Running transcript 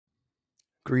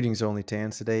Greetings, Only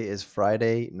Tans. Today is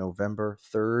Friday, November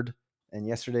 3rd, and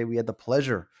yesterday we had the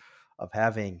pleasure of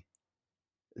having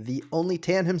the Only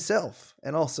Tan himself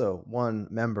and also one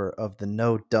member of the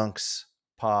No Dunks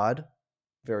pod,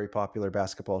 very popular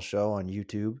basketball show on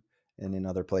YouTube and in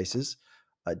other places,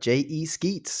 J.E.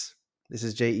 Skeets. This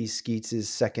is J.E. Skeets'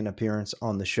 second appearance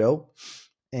on the show,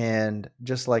 and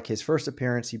just like his first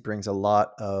appearance, he brings a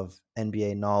lot of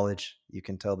NBA knowledge. You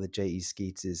can tell that J.E.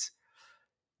 Skeets is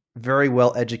very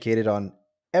well educated on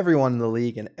everyone in the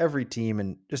league and every team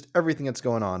and just everything that's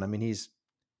going on. I mean, he's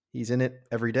in it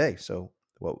every day. So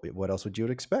what else would you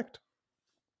expect?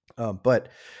 But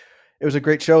it was a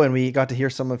great show, and we got to hear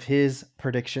some of his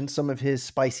predictions, some of his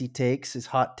spicy takes, his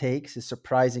hot takes, his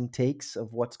surprising takes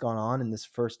of what's gone on in this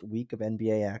first week of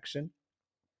NBA action.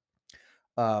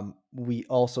 We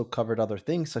also covered other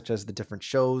things such as the different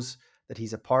shows that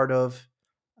he's a part of.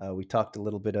 We talked a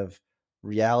little bit of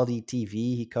reality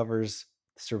TV. He covers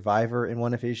Survivor in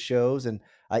one of his shows. And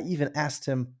I even asked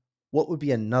him what would be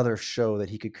another show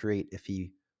that he could create if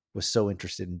he was so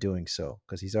interested in doing so,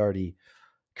 because he's already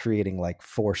creating like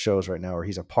 4 shows right now, or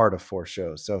he's a part of 4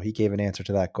 shows. So he gave an answer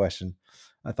to that question.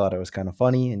 I thought it was kind of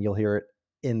funny, and you'll hear it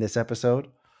in this episode.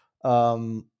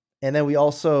 And then we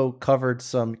also covered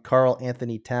some Karl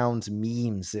Anthony Towns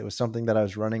memes. It was something that I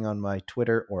was running on my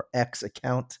Twitter or X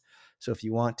account. So if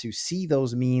you want to see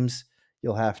those memes,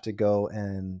 you'll have to go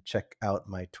and check out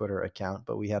my Twitter account.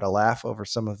 But we had a laugh over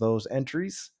some of those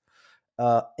entries.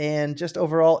 And just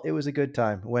overall, it was a good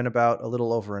time. It went about a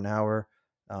little over an hour,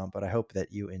 but I hope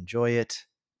that you enjoy it.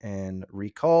 And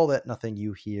recall that nothing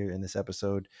you hear in this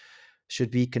episode should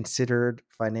be considered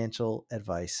financial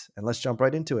advice. And let's jump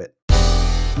right into it.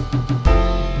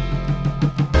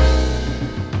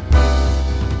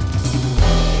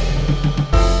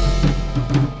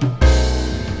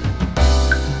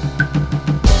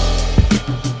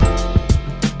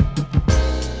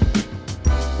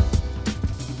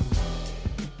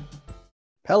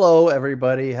 Hello,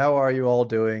 everybody. How are you all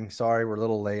doing? Sorry, we're a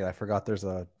little late. I forgot there's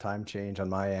a time change on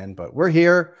my end, but we're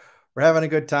here. We're having a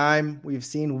good time. We've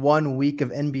seen 1 week of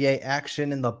NBA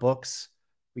action in the books.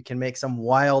 We can make some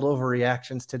wild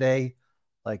overreactions today.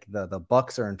 Like the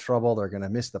Bucks are in trouble. They're going to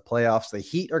miss the playoffs. The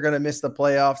Heat are going to miss the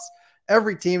playoffs.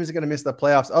 Every team is going to miss the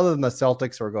playoffs other than the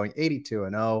Celtics, who are going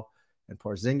 82-0. And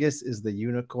Porzingis is the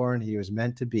unicorn he was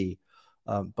meant to be.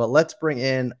 But let's bring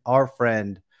in our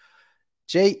friend,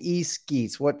 J.E.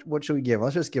 Skeets. What should we give him?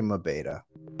 Let's just give him a beta.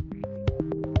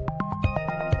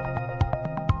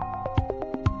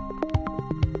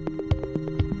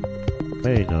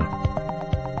 Beta.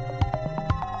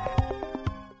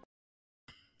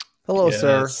 Hello,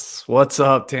 sir. What's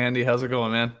up, Tandy? How's it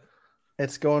going, man?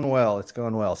 It's going well. It's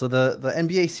going well. So the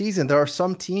NBA season, there are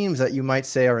some teams that you might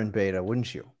say are in beta,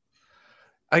 wouldn't you?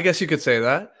 I guess you could say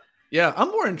that. Yeah, I'm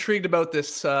more intrigued about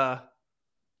this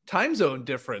time zone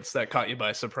difference that caught you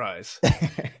by surprise.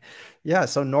 Yeah,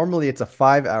 so normally it's a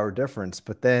 5-hour difference,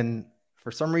 but then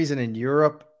for some reason in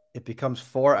Europe, it becomes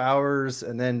 4 hours,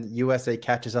 and then USA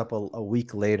catches up a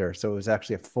week later. So it was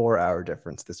actually a 4-hour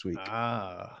difference this week.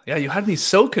 Yeah, you had me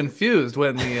so confused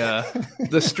when the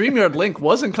StreamYard link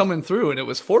wasn't coming through, and it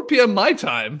was 4 p.m. my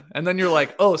time. And then you're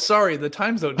like, oh, sorry, the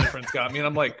time zone difference got me. And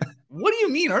I'm like, what do you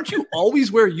mean? Aren't you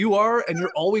always where you are, and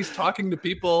you're always talking to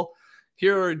people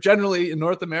here generally in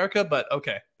North America? But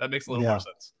okay, that makes a little more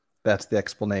sense. That's the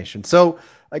explanation. So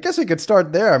I guess we could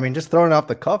start there. I mean, just throwing off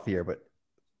the cuff here, but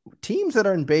teams that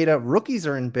are in beta, rookies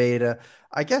are in beta.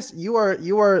 I guess you are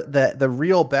the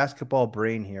real basketball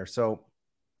brain here. So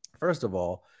first of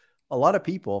all, a lot of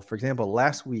people, for example,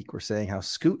 last week were saying how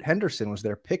Scoot Henderson was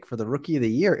their pick for the rookie of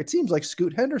the year. It seems like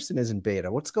Scoot Henderson is in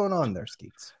beta. What's going on there,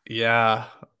 Skeets? Yeah,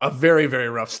 a very, very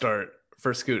rough start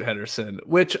for Scoot Henderson,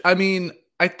 which, I mean,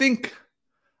 I think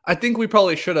we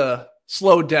probably should have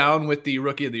slowed down with the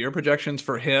rookie of the year projections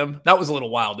for him. That was a little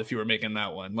wild if you were making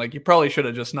that one. Like, you probably should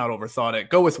have just not overthought it.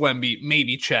 Go with Wemby,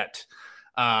 maybe Chet.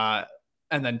 And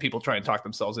then people try and talk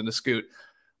themselves into Scoot.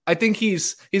 I think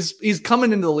he's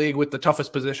coming into the league with the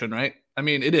toughest position, right? I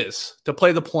mean, it is to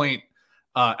play the point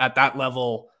at that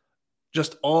level.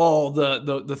 Just all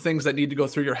the things that need to go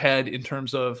through your head in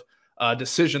terms of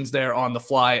decisions there on the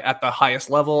fly at the highest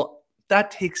level.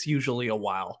 That takes usually a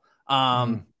while.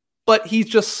 But he's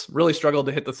just really struggled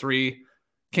to hit the three.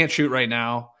 Can't shoot right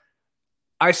now.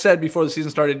 I said before the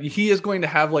season started, he is going to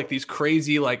have like these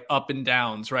crazy like up and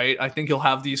downs, right? I think he'll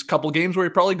have these couple games where he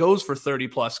probably goes for 30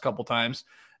 plus a couple times.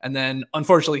 And then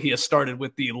unfortunately he has started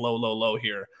with the low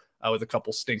here with a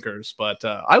couple stinkers. But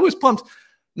I was pumped,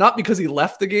 not because he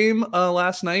left the game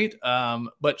last night,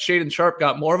 but Shaedon Sharpe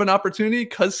got more of an opportunity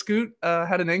because Scoot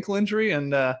had an ankle injury,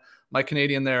 and my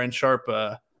Canadian there in Sharpe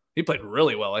He played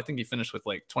really well. I think he finished with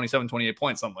like 27, 28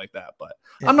 points, something like that. But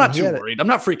I'm And not he too had a worried. I'm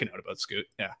not freaking out about Scoot.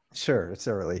 Yeah. sure, it's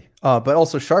early. But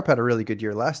also Sharp had a really good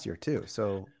year last year too.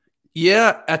 So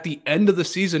Yeah, at the end of the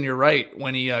season, you're right.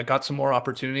 When he got some more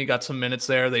opportunity, got some minutes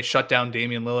there, they shut down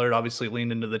Damian Lillard, obviously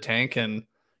leaned into the tank, and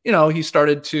he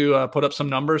started to put up some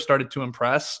numbers, started to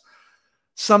impress.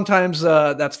 Sometimes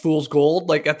that's fool's gold,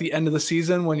 like at the end of the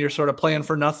season when you're sort of playing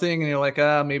for nothing and you're like,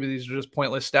 maybe these are just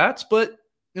pointless stats. But,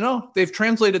 they've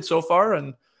translated so far,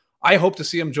 and I hope to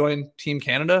see him join Team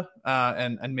Canada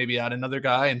and maybe add another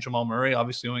guy, and Jamal Murray,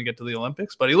 obviously, when we get to the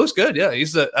Olympics. But he looks good. Yeah,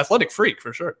 he's an athletic freak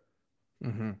for sure.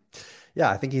 mhm.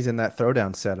 Yeah, I think he's in that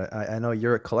throwdown set. I know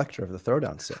you're a collector of the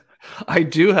throwdown set. I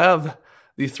do have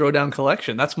the Throwdown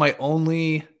collection. That's my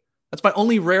only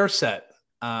rare set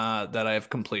that I've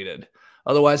completed.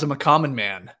 Otherwise, I'm a common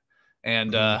man,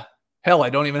 and Mhm. hell,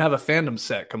 I don't even have a fandom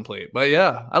set complete. But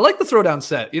yeah, I like the Throwdown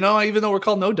set. Even though we're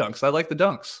called no dunks, I like the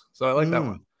dunks, so I like that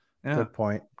one. Mm. Yeah. Good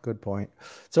point. Good point.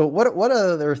 So what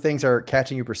other things are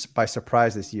catching you by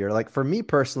surprise this year? Like for me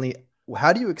personally,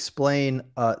 how do you explain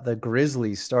the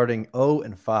Grizzlies starting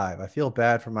 0-5? I feel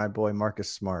bad for my boy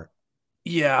Marcus Smart.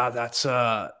 Yeah,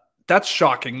 that's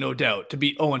shocking, no doubt, to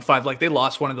be 0-5. Like they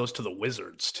lost one of those to the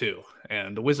Wizards too,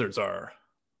 and the Wizards are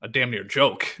a damn near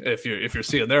joke if you're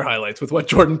seeing their highlights with what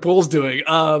Jordan Poole's doing.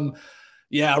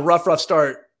 Yeah, rough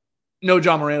start. No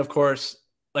John Morant, of course.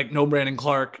 Like no Brandon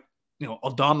Clark.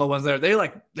 Aldama was there.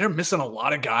 They're missing a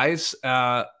lot of guys.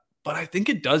 But I think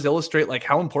it does illustrate like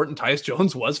how important Tyus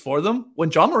Jones was for them.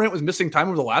 When John Morant was missing time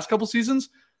over the last couple seasons,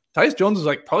 Tyus Jones was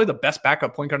like probably the best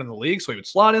backup point guard in the league. So he would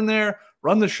slot in there,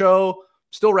 run the show,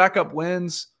 still rack up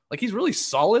wins. Like he's really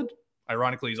solid.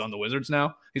 Ironically, he's on the Wizards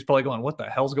now. He's probably going, what the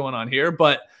hell's going on here?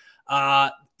 But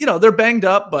they're banged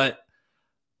up, but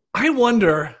I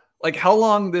wonder like how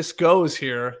long this goes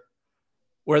here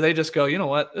where they just go, you know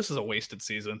what? This is a wasted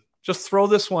season. Just throw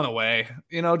this one away.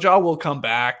 Ja will come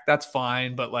back. That's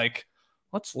fine. But like,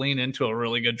 let's lean into a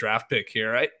really good draft pick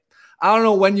here. I don't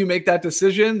know when you make that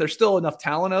decision. There's still enough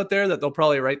talent out there that they'll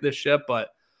probably right this ship, but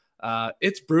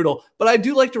it's brutal. But I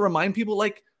do like to remind people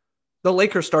like the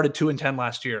Lakers started 2-10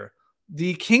 last year.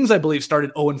 The Kings, I believe,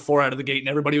 started 0-4 out of the gate, and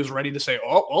everybody was ready to say,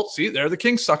 oh, well, see, there the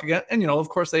Kings suck again. And, of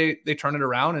course, they turned it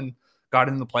around and got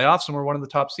into the playoffs and were one of the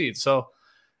top seeds. So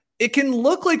it can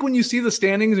look like when you see the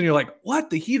standings and you're like, what?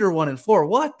 The Heat are 1-4.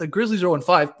 What? The Grizzlies are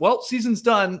 0-5. Well, season's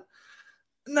done.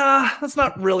 Nah, that's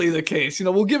not really the case.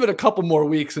 We'll give it a couple more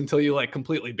weeks until you like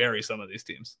completely bury some of these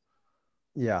teams.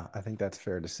 Yeah, I think that's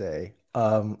fair to say.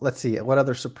 Let's see what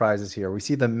other surprises here. We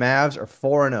see the Mavs are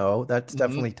 4-0. That's Mm-hmm.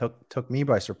 definitely took me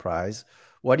by surprise.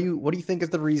 What do you think is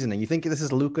the reasoning? You think this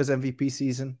is Luka's MVP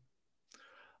season?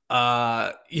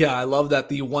 Yeah, I love that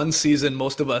the one season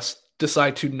most of us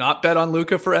decide to not bet on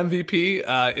Luka for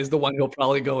MVP is the one he'll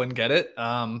probably go and get it.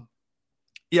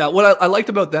 Yeah, what I liked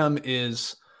about them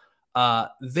is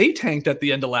they tanked at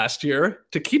the end of last year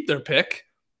to keep their pick.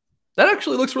 That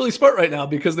actually looks really smart right now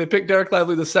because they picked Derek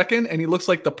Lively the second, and he looks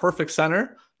like the perfect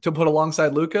center to put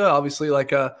alongside Luka. Obviously,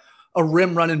 like a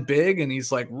rim running big, and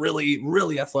he's like really,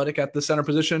 really athletic at the center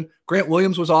position. Grant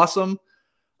Williams was awesome.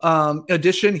 In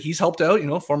addition, he's helped out,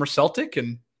 former Celtic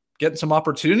and getting some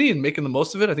opportunity and making the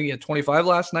most of it. I think he had 25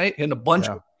 last night, hitting a bunch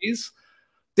of threes.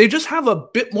 They just have a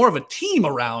bit more of a team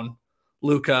around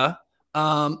Luka.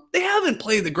 They haven't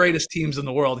played the greatest teams in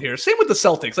the world here. Same with the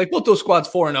Celtics. Like both those squads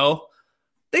 4-0.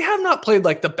 They have not played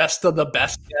like the best of the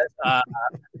best yet.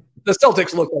 The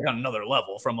Celtics look like on another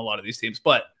level from a lot of these teams.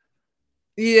 But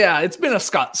yeah, it's been a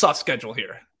soft schedule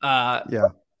here. Yeah.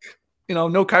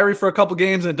 No Kyrie for a couple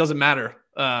games, and it doesn't matter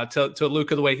to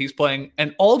Luka the way he's playing.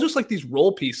 And all just like these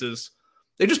role pieces,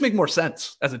 they just make more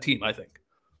sense as a team, I think.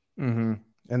 Mm-hmm.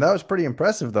 And that was pretty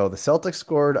impressive, though. The Celtics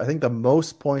scored, I think, the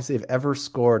most points they've ever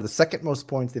scored, the second most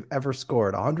points they've ever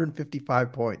scored,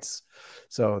 155 points.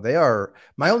 So they are,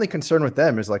 my only concern with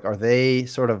them is like, are they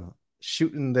sort of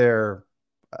shooting their,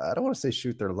 I don't want to say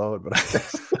shoot their load, but I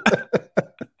guess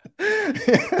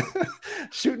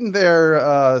shooting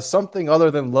their something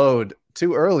other than load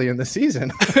too early in the season.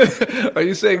 Are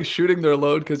you saying shooting their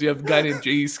load because you have a guy named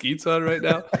J.E. Skeets on right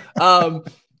now?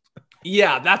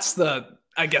 Yeah,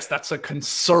 I guess that's a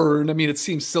concern. I mean, it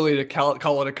seems silly to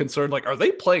call it a concern. Like, are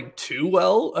they playing too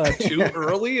well, too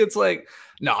early? It's like,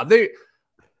 no,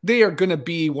 they are going to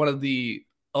be one of the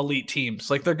elite teams.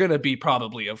 Like, they're going to be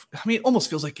probably it almost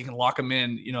feels like you can lock them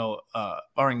in,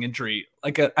 barring injury,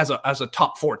 like as a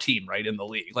top 4 team, right, in the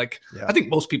league. Like, Yeah. I think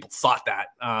most people thought that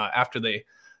after they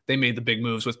made the big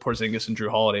moves with Porzingis and Drew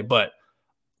Holiday. But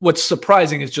what's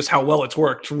surprising is just how well it's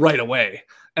worked right away.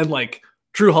 And like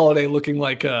Drew Holiday looking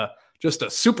like just a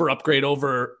super upgrade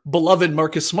over beloved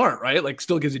Marcus Smart, right? Like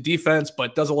still gives you defense,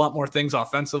 but does a lot more things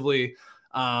offensively.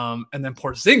 And then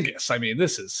Porzingis. I mean,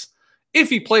 this is, if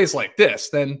he plays like this,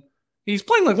 then he's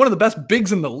playing like one of the best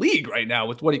bigs in the league right now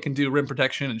with what he can do, rim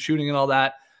protection and shooting and all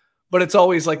that. But it's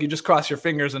always like you just cross your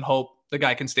fingers and hope the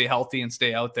guy can stay healthy and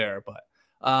stay out there. But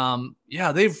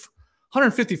yeah, they've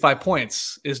 155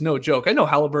 points is no joke. I know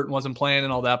Halliburton wasn't playing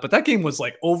and all that, but that game was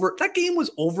like over. That game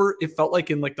was over. It felt like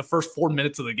in like the first 4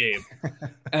 minutes of the game,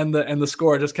 and the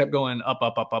score just kept going up,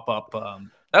 up, up, up, up.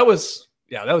 That was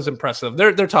impressive.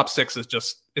 Their top six is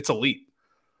just, it's elite.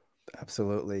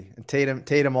 Absolutely. And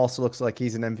Tatum also looks like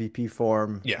he's in MVP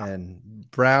form. Yeah. And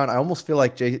Brown, I almost feel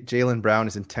like Jaylen Brown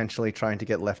is intentionally trying to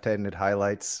get left-handed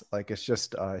highlights. Like it's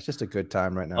just a good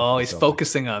time right now. Oh, he's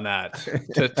focusing on that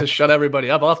to shut everybody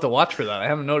up. I'll have to watch for that. I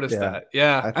haven't noticed that.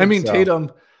 Yeah. I mean, so.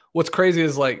 Tatum, what's crazy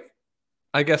is like,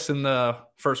 I guess in the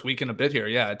first week and a bit here,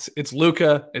 yeah, it's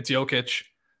Luka, it's Jokic,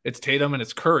 it's Tatum, and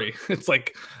it's Curry. It's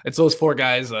like, it's those four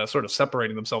guys sort of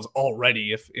separating themselves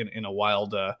already if in a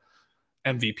wild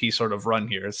MVP sort of run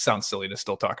here. It sounds silly to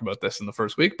still talk about this in the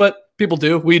first week, but people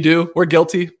do. We do. We're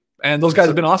guilty. And those guys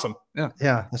have been awesome. Yeah.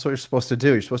 Yeah. That's what you're supposed to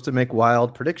do. You're supposed to make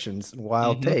wild predictions and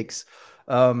wild takes.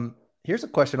 Here's a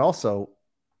question also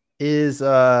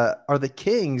are the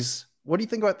Kings, what do you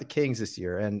think about the Kings this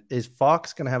year? And is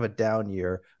Fox going to have a down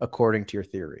year according to your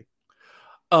theory?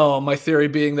 Oh, my theory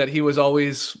being that he was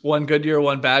always one good year,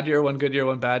 one bad year, one good year,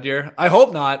 one bad year. I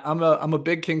hope not. I'm a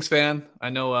big Kings fan. I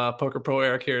know Poker Pro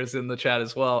Eric here is in the chat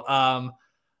as well.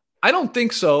 I don't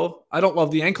think so. I don't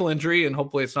love the ankle injury, and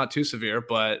hopefully it's not too severe.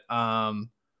 But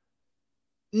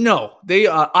no, they.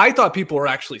 I thought people were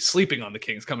actually sleeping on the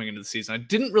Kings coming into the season. I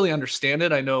didn't really understand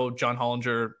it. I know John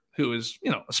Hollinger, who is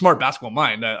a smart basketball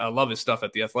mind. I love his stuff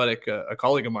at The Athletic, a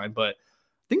colleague of mine. But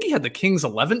I think he had the Kings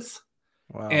 11th.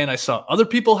 Wow. And I saw other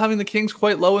people having the Kings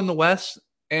quite low in the West.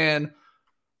 And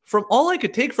from all I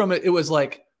could take from it, it was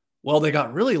like, well, they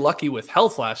got really lucky with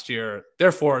health last year.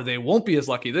 Therefore, they won't be as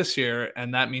lucky this year.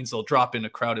 And that means they'll drop in a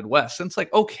crowded West. And it's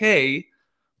like, okay,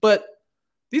 but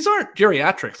these aren't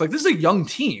geriatrics. Like, this is a young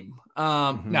team.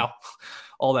 Now,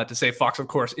 all that to say, Fox, of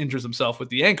course, injures himself with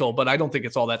the ankle, but I don't think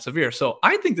it's all that severe. So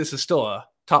I think this is still a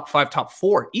top 5, top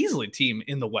 4 easily team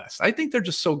in the West. I think they're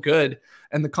just so good,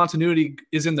 and the continuity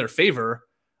is in their favor.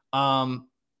 I'm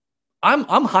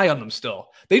high on them still.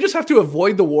 They just have to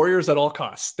avoid the Warriors at all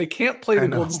costs. They can't play the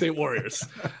Golden State Warriors.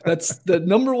 That's the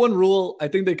number one rule. I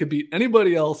think they could beat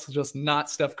anybody else, just not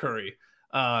Steph Curry.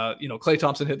 Klay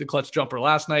Thompson hit the clutch jumper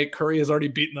last night. Curry has already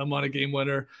beaten them on a game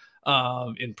winner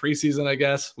in preseason, I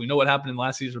guess. We know what happened in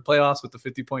last season's playoffs with the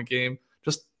 50-point game.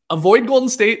 Just avoid Golden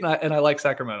State, and I like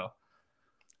Sacramento.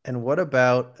 And what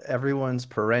about everyone's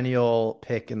perennial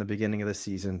pick in the beginning of the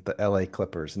season, the LA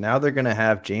Clippers? Now they're going to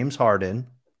have James Harden.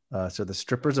 So the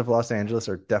strippers of Los Angeles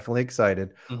are definitely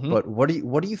excited. But what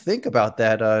do you think about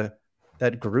that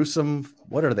gruesome,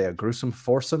 what are they, a gruesome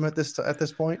foursome at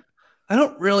this point? I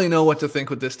don't really know what to think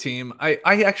with this team. I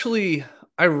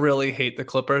really hate the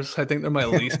Clippers. I think they're my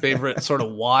least favorite sort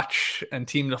of watch and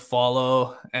team to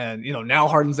follow. And, now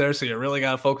Harden's there, so you really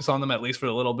got to focus on them at least for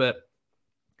a little bit.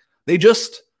 They're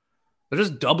just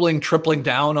doubling, tripling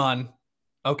down on,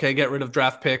 okay, get rid of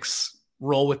draft picks,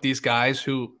 roll with these guys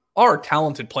who are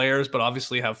talented players, but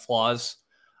obviously have flaws.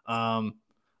 I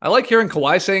like hearing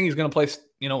Kawhi saying he's going to play,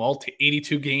 all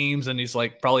 82 games, and he's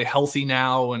like probably healthy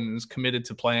now and is committed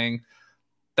to playing.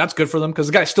 That's good for them because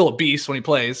the guy's still a beast when he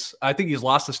plays. I think he's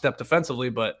lost a step defensively,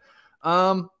 but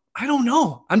I don't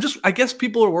know. I guess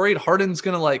people are worried Harden's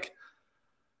going to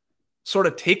sort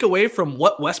of take away from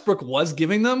what Westbrook was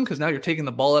giving them, because now you're taking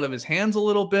the ball out of his hands a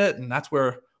little bit, and that's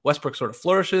where Westbrook sort of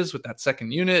flourishes with that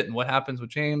second unit and what happens with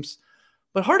James.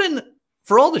 But Harden,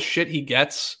 for all the shit he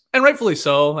gets, and rightfully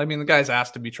so, I mean, the guy's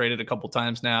asked to be traded a couple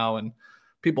times now, and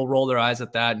people roll their eyes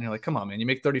at that, and you're like, come on, man, you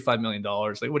make $35 million.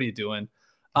 Like, what are you doing?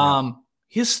 Yeah.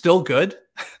 He's still good,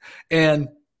 and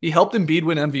he helped Embiid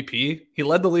win MVP. He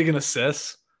led the league in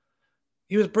assists.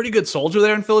 He was a pretty good soldier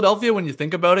there in Philadelphia when you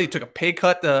think about it. He took a pay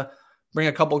cut to bring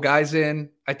a couple guys in.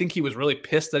 I think he was really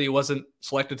pissed that he wasn't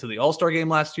selected to the All-Star game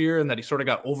last year and that he sort of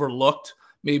got overlooked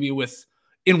maybe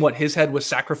in what his head was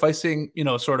sacrificing,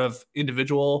 sort of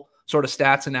individual sort of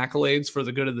stats and accolades for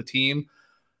the good of the team.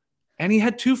 And he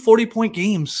had 2 40-point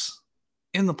games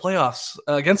in the playoffs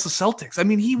against the Celtics. I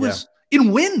mean, he was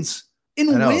in wins,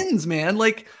 man.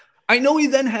 Like, I know he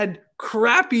then had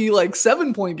crappy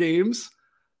 7-point games,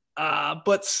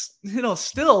 but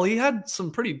still he had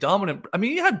some pretty dominant. I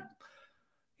mean, he had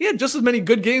just as many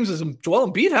good games as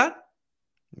Joel Embiid had.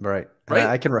 Right.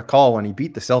 I can recall when he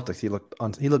beat the Celtics, he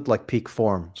looked like peak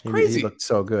form. It's crazy. He looked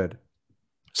so good.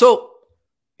 So,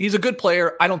 He's a good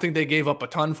player. I don't think they gave up a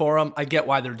ton for him. I get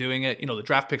why they're doing it. The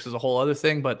draft picks is a whole other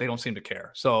thing, but they don't seem to care.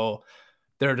 So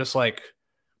they're just like,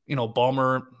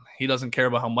 Ballmer, he doesn't care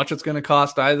about how much it's going to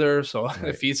cost either. So Right.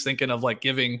 if he's thinking of like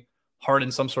giving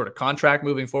Harden some sort of contract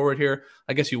moving forward here,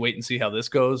 I guess you wait and see how this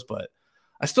goes. But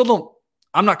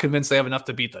I'm not convinced they have enough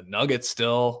to beat the Nuggets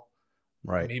still.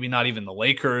 Right. Maybe not even the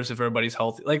Lakers if everybody's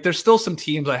healthy. Like there's still some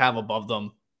teams I have above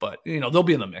them, but they'll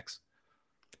be in the mix.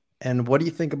 And what do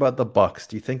you think about the Bucks?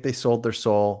 Do you think they sold their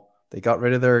soul? They got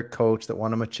rid of their coach that won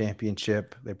them a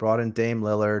championship. They brought in Dame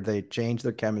Lillard. They changed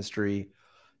their chemistry.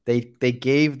 They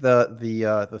gave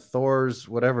the Thor's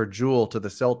whatever jewel to the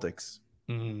Celtics.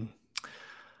 Mm.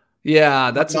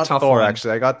 Yeah, that's Not a tough Thor, one.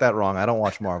 actually. I got that wrong. I don't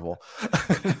watch Marvel.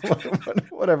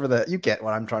 Whatever that. You get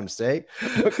what I'm trying to say.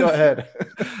 Go ahead.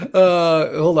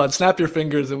 Hold on. Snap your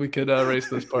fingers and we could erase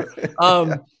this part.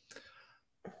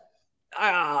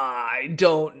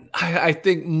 I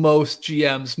think most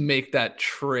GMs make that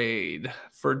trade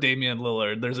for Damian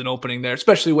Lillard. There's an opening there,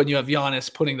 especially when you have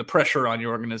Giannis putting the pressure on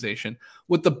your organization.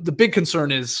 What the big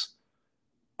concern is,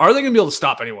 are they going to be able to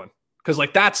stop anyone? Because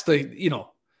like that's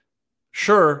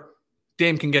sure,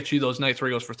 Dame can get you those nights where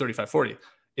he goes for 35, 40.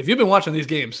 If you've been watching these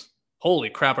games, holy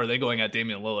crap, are they going at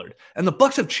Damian Lillard? And the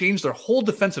Bucks have changed their whole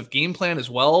defensive game plan as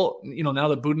well, now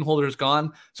that Budenholzer is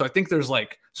gone. So I think there's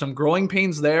like some growing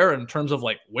pains there in terms of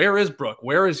like, where is Brook?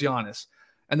 Where is Giannis?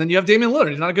 And then you have Damian Lillard.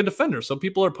 He's not a good defender. So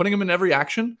people are putting him in every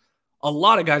action. A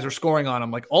lot of guys are scoring on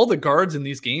him. Like all the guards in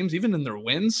these games, even in their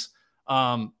wins,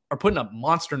 are putting up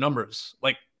monster numbers.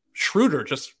 Like Schroeder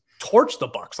just torched the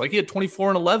Bucks. Like he had 24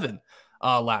 and 11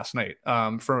 last night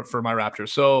for my Raptors.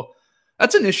 So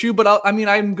that's an issue, but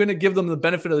I'm going to give them the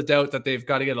benefit of the doubt that they've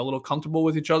got to get a little comfortable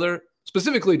with each other,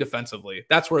 specifically defensively.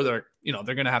 That's where they're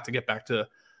going to have to get back to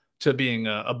being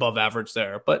above average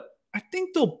there. But I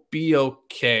think they'll be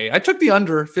okay. I took the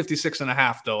under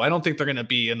 56.5 though. I don't think they're going to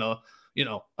be in a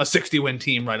 60-win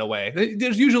team right away.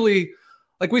 There's usually,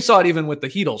 like we saw it even with the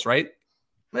Heatles, right?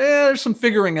 There's some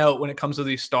figuring out when it comes to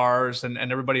these stars and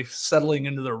everybody settling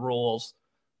into their roles.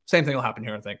 Same thing will happen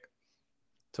here, I think.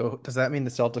 So does that mean the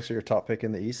Celtics are your top pick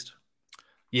in the East?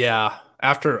 Yeah.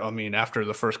 After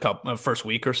the first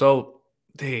week or so,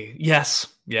 they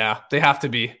have to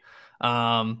be.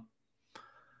 Are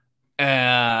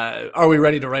we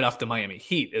ready to write off the Miami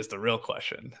Heat is the real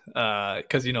question.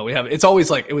 Because, it's always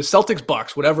like, it was Celtics,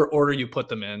 Bucks, whatever order you put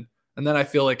them in. And then I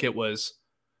feel like it was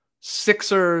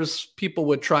Sixers. People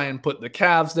would try and put the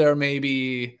Cavs there,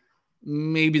 maybe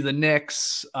the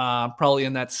Knicks, probably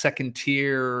in that second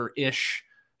tier-ish.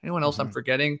 Anyone else I'm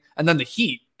forgetting? And then the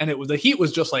Heat. And the Heat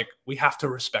was just like, we have to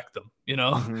respect them.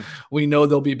 We know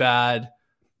they'll be bad.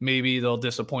 Maybe they'll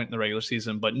disappoint in the regular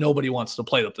season, but nobody wants to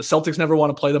play them. The Celtics never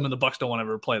want to play them, and the Bucks don't want to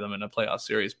ever play them in a playoff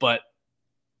series. But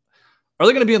are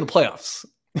they going to be in the playoffs?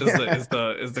 Is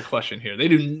the question here. They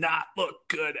do not look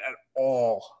good at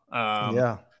all.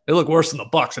 They look worse than the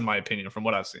Bucks, in my opinion, from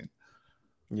what I've seen.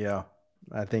 Yeah,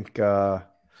 I think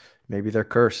maybe they're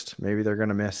cursed. Maybe they're going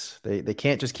to miss. They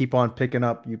can't just keep on picking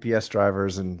up UPS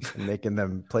drivers and making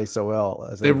them play so well.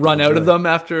 As they run out of them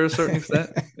after a certain extent.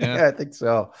 Yeah, I think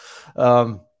so.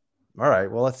 All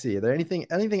right. Well, let's see. Are there anything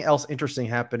else interesting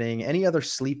happening? Any other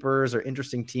sleepers or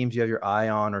interesting teams you have your eye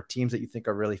on, or teams that you think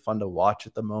are really fun to watch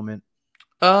at the moment?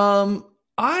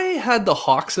 I had the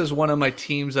Hawks as one of my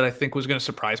teams that I think was going to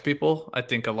surprise people. I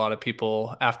think a lot of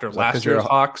people after last year's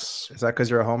Hawks. Is that because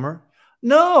you're a homer?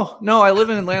 No, I live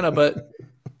in Atlanta, but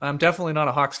I'm definitely not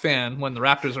a Hawks fan when the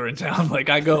Raptors are in town. Like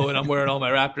I go and I'm wearing all my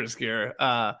Raptors gear.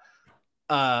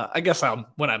 I guess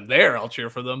when I'm there, I'll cheer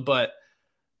for them, but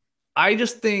I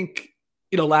just think,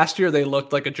 last year they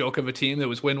looked like a joke of a team that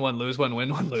was win one, lose one, win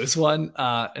one, lose one.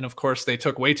 And of course they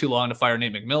took way too long to fire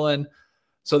Nate McMillan.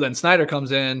 So then Snyder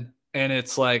comes in and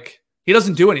it's like, he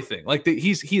doesn't do anything. Like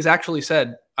he's actually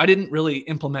said, I didn't really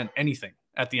implement anything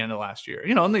at the end of last year,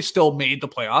 and they still made the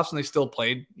playoffs and they still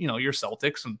played, your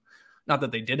Celtics, and not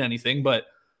that they did anything, but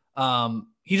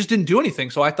he just didn't do anything.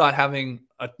 So I thought having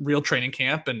a real training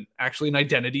camp and actually an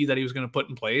identity that he was going to put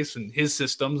in place and his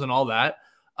systems and all that,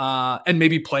 and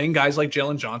maybe playing guys like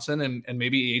Jalen Johnson and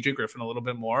maybe AJ Griffin a little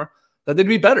bit more, that they'd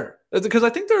be better. Because I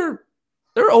think their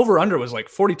over-under was like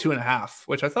 42.5,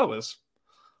 which I thought was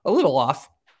a little off.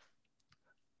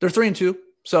 They're 3-2,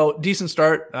 so decent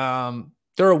start.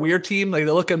 They're a weird team. Like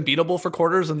they look unbeatable for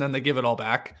quarters and then they give it all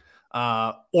back,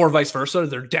 or vice versa.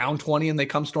 They're down 20 and they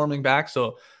come storming back.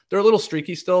 So they're a little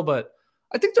streaky still, but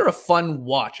I think they're a fun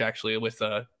watch actually with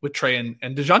Trey and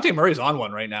DeJounte Murray's on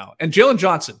one right now. And Jalen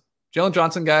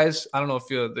Johnson, guys, I don't know if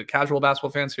you're the casual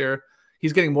basketball fans here,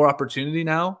 he's getting more opportunity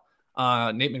now.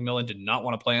 Nate McMillan did not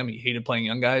want to play him. He hated playing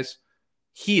young guys.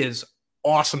 He is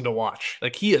awesome to watch.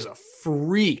 Like he is a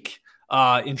freak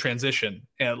in transition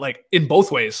and like in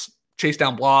both ways, chase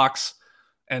down blocks,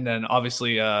 and then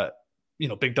obviously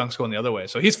big dunks going the other way.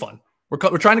 So he's fun. We're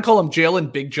trying to call him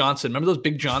Jalen Big Johnson. Remember those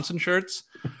Big Johnson shirts?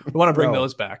 We want to bring No.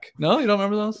 those back. No, you don't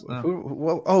remember those?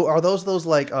 No. Oh, are those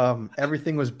like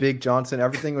everything was Big Johnson?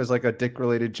 Everything was like a dick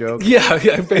related joke.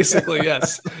 Yeah, basically,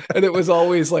 yes. And it was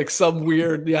always like some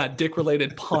weird, dick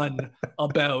related pun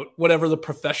about whatever the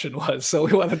profession was. So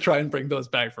we want to try and bring those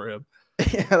back for him.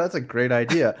 Yeah, that's a great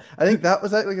idea. I think that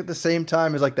was like at the same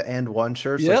time as like the and one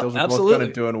shirts. Yeah, Like those were both absolutely. kind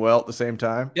of doing well at the same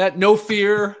time. Yeah, no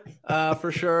fear,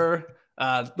 for sure.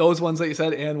 Those ones that you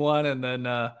said, and one, and then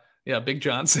Big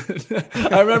Johnson.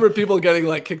 I remember people getting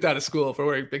like kicked out of school for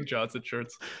wearing Big Johnson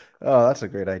shirts. Oh, that's a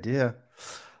great idea.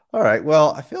 All right.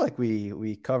 Well, I feel like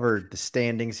we covered the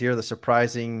standings here, the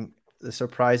surprising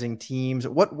teams.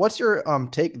 What's your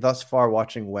take thus far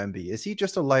watching Wemby? Is he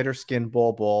just a lighter skinned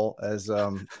ball as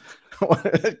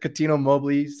Katino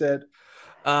Mobley said?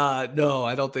 No,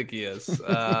 I don't think he is.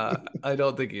 I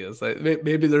don't think he is.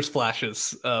 Maybe there's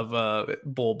flashes of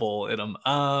bull in him.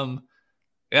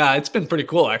 Yeah, it's been pretty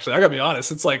cool actually. I gotta be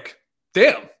honest. It's like,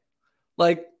 damn,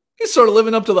 like he's sort of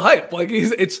living up to the hype. Like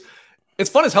it's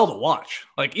fun as hell to watch.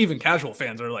 Like even casual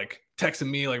fans are like texting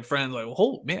me, like friends, like,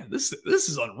 "Oh man, this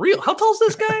is unreal. How tall is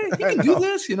this guy? He can do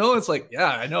this." It's like, yeah,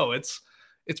 I know. It's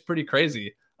pretty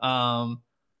crazy.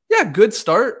 Yeah, good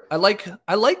start. I like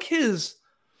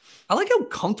how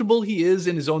comfortable he is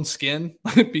in his own skin,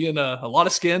 being a lot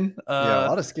of skin. Yeah, a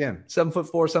lot of skin.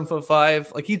 7'4",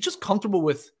 7'5". Like he's just comfortable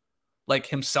with like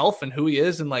himself and who he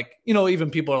is, and like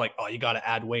even people are like, "Oh, you got to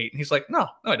add weight," and he's like, "No,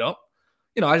 I don't.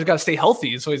 I just got to stay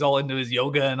healthy." So he's all into his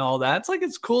yoga and all that. It's like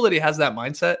it's cool that he has that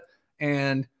mindset,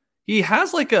 and he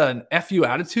has like an FU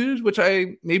attitude, which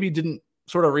I maybe didn't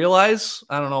sort of realize.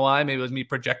 I don't know why. Maybe it was me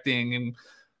projecting and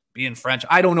being French.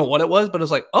 I don't know what it was, but it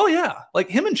was like, oh yeah, like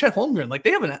him and Chet Holmgren, like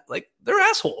they haven't, like they're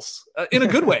assholes in a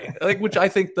good way, like which I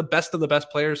think the best of the best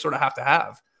players sort of have to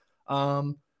have.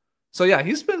 So yeah,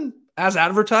 he's been as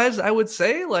advertised. I would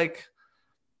say like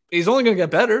he's only going to get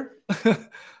better,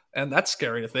 and that's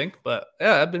scary to think. But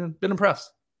yeah, I've been impressed.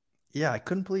 Yeah, I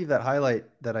couldn't believe that highlight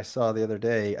that I saw the other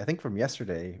day, I think from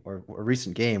yesterday or a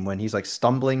recent game when he's like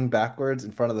stumbling backwards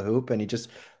in front of the hoop and he just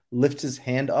lifts his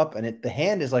hand up and the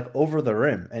hand is like over the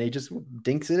rim and he just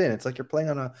dinks it in. It's like you're playing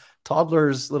on a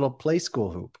toddler's little play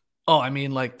school hoop. Oh, I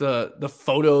mean, like the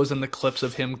photos and the clips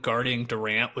of him guarding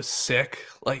Durant was sick.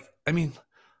 Like, I mean,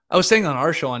 I was saying on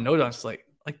our show on No Dunks, like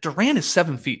Durant is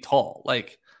 7 feet tall.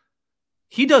 Like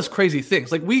he does crazy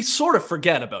things. Like we sort of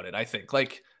forget about it, I think.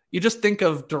 Like you just think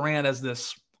of Durant as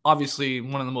this obviously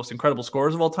one of the most incredible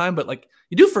scorers of all time, but like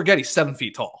you do forget he's 7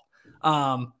 feet tall.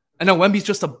 I know Wemby's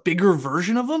just a bigger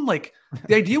version of him. Like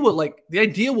the idea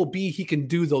will be he can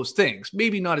do those things.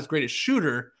 Maybe not as great a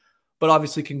shooter, but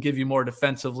obviously can give you more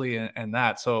defensively and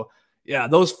that. So yeah,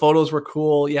 those photos were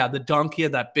cool. Yeah, the dunk, he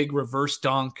had that big reverse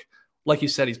dunk. Like you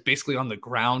said, he's basically on the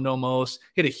ground almost.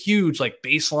 He had a huge like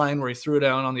baseline where he threw it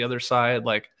down on the other side.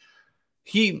 Like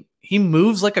he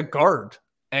moves like a guard,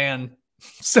 and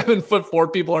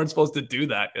 7'4" people aren't supposed to do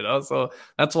that, So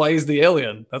that's why he's the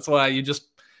alien. That's why you just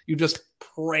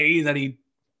pray that he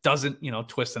doesn't,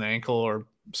 twist an ankle or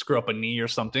screw up a knee or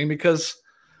something, because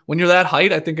when you're that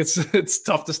height, I think it's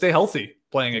tough to stay healthy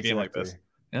playing a game like this.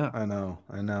 Yeah, I know.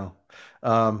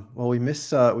 Well, we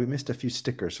missed a few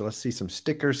stickers, so let's see some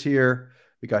stickers here.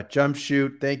 We got Jump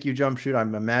Shoot. Thank you, Jump Shoot.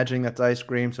 I'm imagining that's ice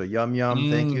cream, so yum yum.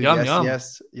 Thank you. Yum,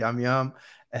 Yes, yum yum.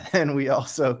 And then we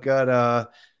also got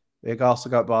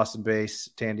Boston Base.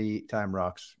 Tandy Time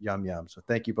Rocks. Yum yum. So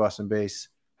thank you, Boston Base.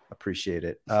 Appreciate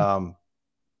it.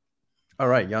 All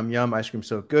right, yum yum. Ice cream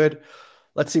so good.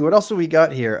 Let's see what else do we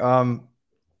got here.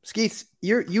 Skeets,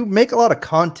 you make a lot of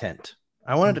content.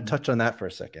 I wanted to touch on that for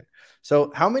a second.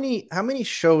 So how many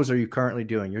shows are you currently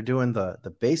doing? You're doing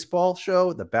the baseball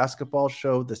show, the basketball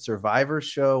show, the Survivor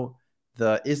show,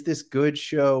 the Is This Good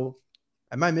show.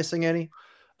 Am I missing any?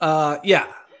 Yeah.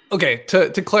 Okay.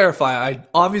 To clarify, I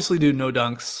obviously do No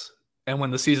Dunks, and when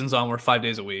the season's on, we're 5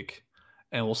 days a week,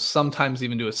 and we'll sometimes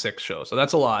even do a 6 show. So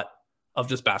that's a lot of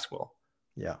just basketball.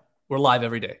 Yeah. We're live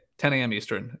every day, 10 a.m.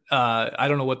 Eastern. I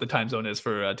don't know what the time zone is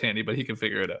for Tandy, but he can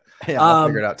figure it out. Yeah, I'll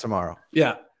figure it out tomorrow.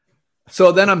 Yeah.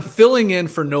 So then I'm filling in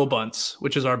for No Bunts,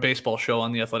 which is our baseball show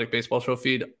on the Athletic Baseball Show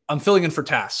feed. I'm filling in for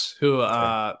Tass, who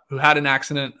had an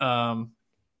accident. I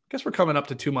guess we're coming up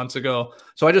to 2 months ago.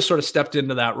 So I just sort of stepped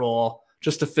into that role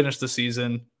just to finish the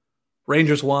season.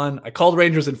 Rangers won. I called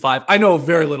Rangers in 5. I know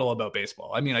very little about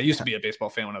baseball. I mean, I used to be a baseball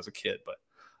fan when I was a kid, but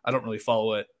I don't really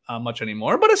follow it much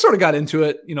anymore. But I sort of got into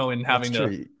it, in having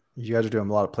to. You guys are doing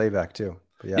a lot of playback too.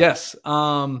 But yeah. Yes.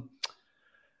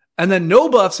 And And then No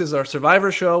Buffs is our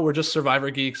Survivor show. We're just Survivor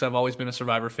geeks. I've always been a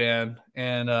Survivor fan.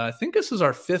 And I think this is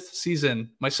our 5th season.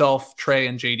 Myself, Trey,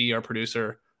 and JD, our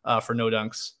producer for No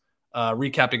Dunks,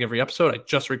 recapping every episode. I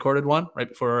just recorded one right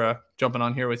before jumping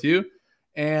on here with you.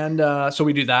 And so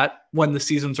we do that when the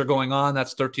seasons are going on.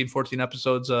 That's 13, 14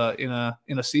 episodes in a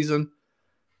season.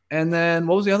 And then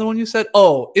what was the other one you said?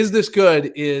 Oh, Is This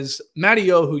Good? Is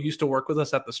Matty O, who used to work with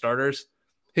us at the Starters.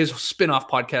 His spin-off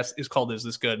podcast is called Is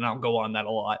This Good? And I'll go on that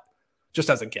a lot just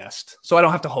as a guest. So I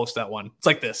don't have to host that one. It's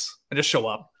like this. I just show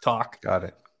up, talk. Got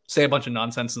it. Say a bunch of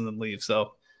nonsense and then leave.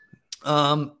 So,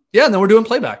 and then we're doing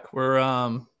playback. We're,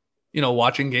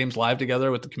 watching games live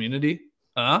together with the community.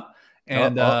 Feel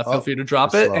free to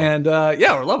drop it. Slow. And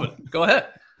we're loving it. Go ahead.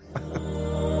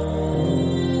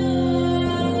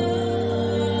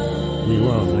 We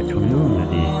love the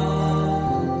community.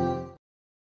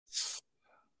 It's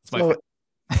my favorite.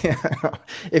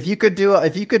 If you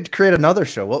could create another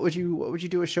show, what would you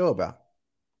do a show about?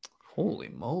 Holy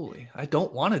moly. I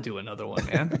don't want to do another one,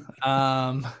 man.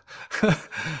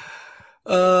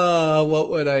 What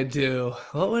would I do?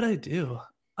 I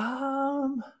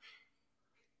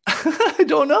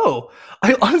don't know.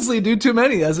 I honestly do too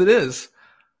many as it is.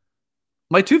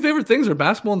 My 2 favorite things are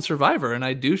basketball and Survivor, and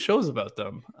I do shows about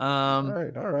them. All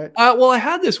right. Well, I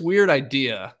had this weird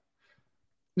idea.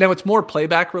 Now, it's more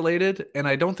playback related, and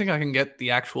I don't think I can get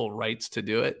the actual rights to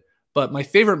do it. But my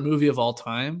favorite movie of all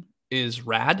time is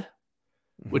Rad,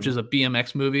 which is a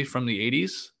BMX movie from the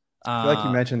 80s. I feel like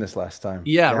you mentioned this last time.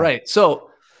 Yeah, right. So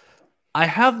I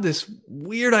have this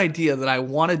weird idea that I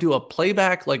want to do a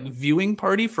playback like viewing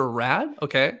party for Rad.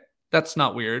 Okay. That's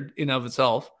not weird in of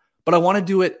itself, but I want to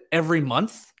do it every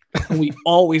month and we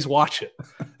always watch it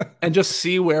and just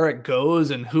see where it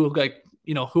goes and who I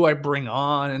bring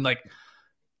on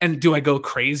and do I go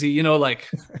crazy, and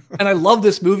I love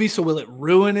this movie. So will it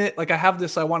ruin it? Like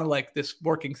I want to this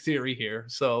working theory here.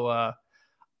 So,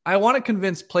 I want to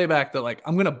convince playback that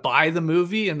I'm going to buy the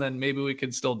movie and then maybe we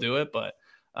can still do it. But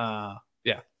I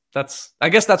guess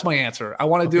that's my answer. I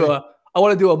want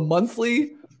to do a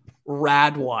monthly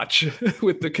Rad watch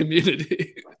with the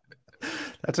community.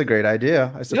 That's a great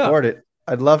idea. I support it.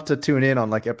 I'd love to tune in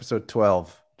on episode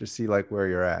 12 to see where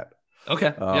you're at.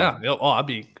 Okay. I'll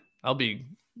be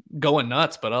going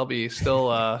nuts, but I'll be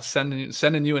still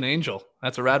sending you an angel.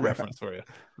 That's a Rad reference for you.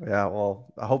 Yeah,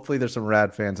 well, hopefully there's some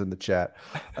Rad fans in the chat.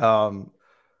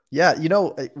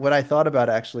 What I thought about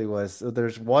actually was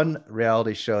there's one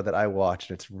reality show that I watch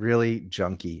and it's really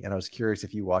junky, and I was curious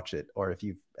if you watch it or if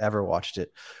you've ever watched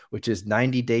it, which is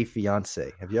 90 Day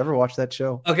Fiancé. Have you ever watched that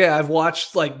show? Okay, I've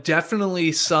watched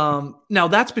definitely some. Now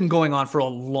that's been going on for a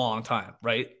long time,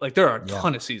 right? There are a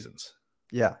ton of seasons.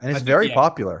 Yeah, and it's very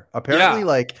popular.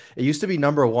 Apparently, it used to be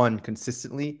number 1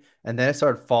 consistently, and then it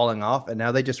started falling off, and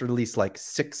now they just released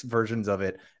 6 versions of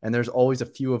it, and there's always a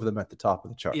few of them at the top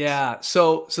of the charts. Yeah,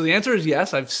 so the answer is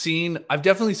yes. I've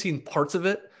definitely seen parts of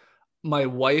it. My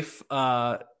wife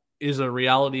is a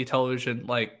reality television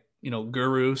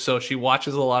guru, so she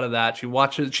watches a lot of that.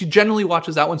 She generally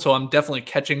watches that one, so I'm definitely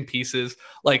catching pieces.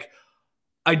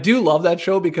 I do love that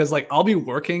show because I'll be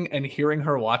working and hearing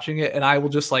her watching it and I will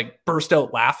just burst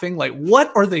out laughing.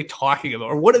 What are they talking about?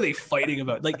 Or what are they fighting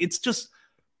about? It's just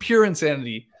pure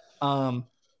insanity.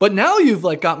 But now you've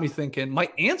got me thinking my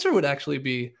answer would actually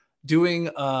be doing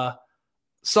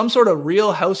some sort of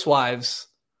Real Housewives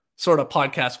sort of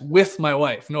podcast with my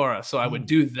wife, Nora. So I would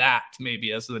do that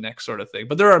maybe as the next sort of thing.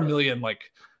 But there are a million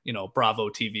Bravo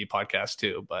TV podcasts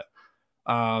too. But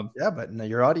but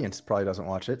your audience probably doesn't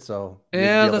watch it, so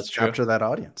that's true. Capture that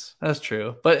audience. That's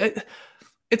true, but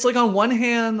it's on one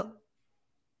hand,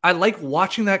 I like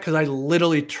watching that because I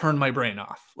literally turn my brain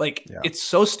off. It's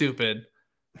so stupid.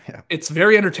 Yeah. It's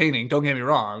very entertaining. Don't get me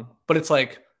wrong, but it's do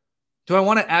I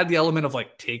want to add the element of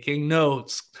taking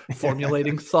notes,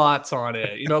 formulating thoughts on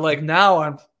it?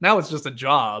 Now it's just a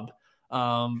job.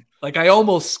 I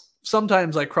almost.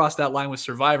 Sometimes I cross that line with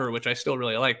Survivor, which I still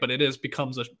really like, but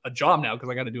becomes a job now because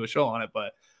I got to do a show on it.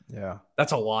 But yeah,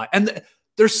 that's a lot. And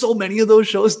there's so many of those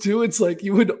shows too. It's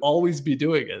you would always be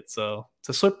doing it. So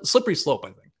it's a slippery slope, I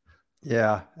think.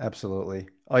 Yeah, absolutely.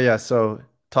 Oh yeah. So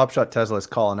Top Shot Tesla is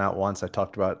calling out once. I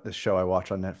talked about this show I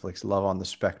watch on Netflix, Love on the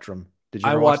Spectrum. Did you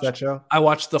ever watch that show? I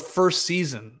watched the first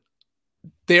season.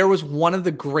 There was one of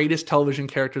the greatest television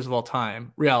characters of all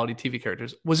time, reality TV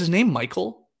characters. Was his name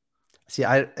Michael? See,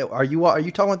 are you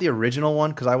talking about the original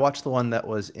one? Because I watched the one that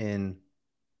was in.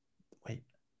 Wait,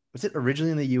 was it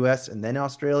originally in the U.S. and then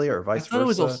Australia, or vice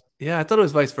versa? I thought it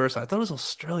was vice versa. I thought it was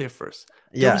Australia first.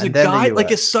 There was a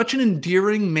guy such an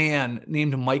endearing man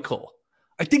named Michael.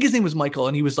 I think his name was Michael,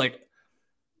 and he was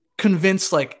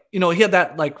convinced he had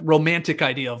that like romantic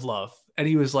idea of love, and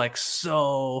he was like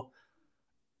so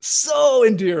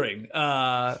endearing.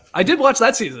 I did watch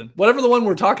that season. Whatever the one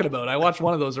we're talking about, I watched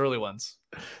one of those early ones.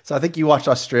 So I think you watched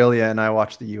Australia and I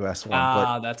watched the US one.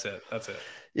 But That's it. That's it.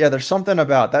 yeah, there's something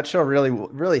about that show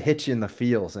really hits you in the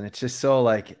feels. And it's just so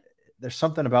like there's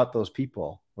something about those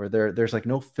people where there's like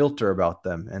no filter about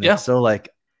them. And Yeah. it's so like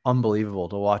unbelievable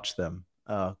to watch them.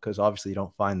 Because obviously you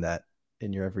don't find that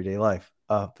in your everyday life.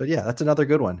 But yeah, that's another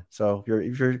good one. So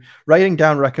if you're writing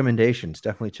down recommendations,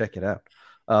 definitely check it out.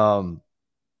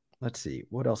 Let's see.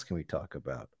 What else can we talk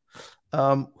about?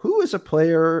 Who is a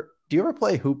player? Do you ever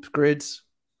play hoops grids?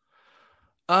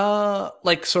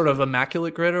 Like sort of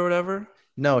immaculate grid or whatever.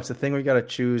 No, it's the thing where you got to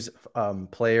choose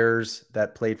players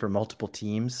that played for multiple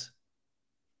teams.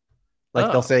 Like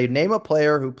they'll Oh, say, name a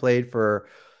player who played for,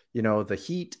 the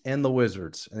Heat and the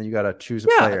Wizards, and then you got to choose a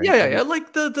yeah, player. yeah.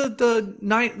 Like the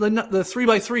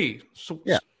 3x3. So,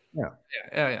 Yeah, yeah.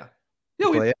 yeah.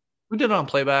 You Yeah, play it. we did it on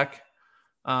playback.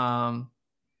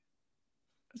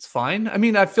 It's fine. I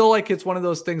mean, I feel like it's one of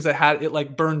those things that had it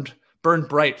like burned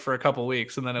bright for a couple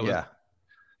weeks, and then it was, Yeah,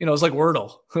 it was like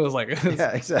Wordle. It was like,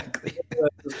 yeah, exactly.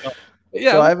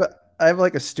 yeah. So I have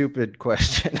like a stupid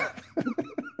question.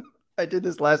 I did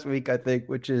this last week, I think,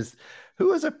 which is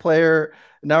who is a player?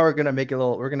 Now we're gonna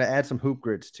we're gonna add some hoop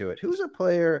grids to it. Who's a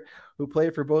player who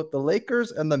played for both the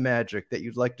Lakers and the Magic that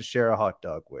you'd like to share a hot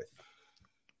dog with?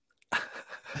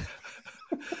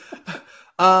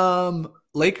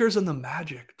 Lakers and the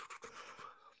Magic.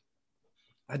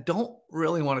 I don't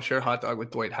really want to share a hot dog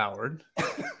with Dwight Howard.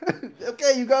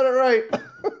 Okay, you got it right.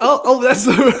 That's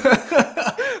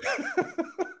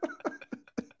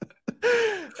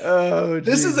Oh,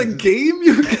 this is a Jesus. game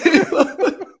you gave up?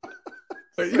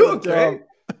 Are you okay?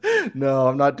 No,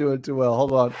 I'm not doing too well.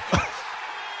 Hold on.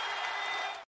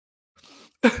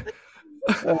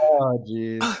 Oh,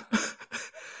 jeez.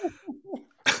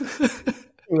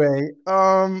 Anyway,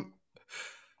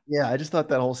 yeah, I just thought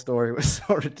that whole story was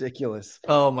so ridiculous.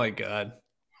 Oh my God.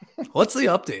 What's the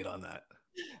update on that?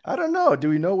 I don't know. Do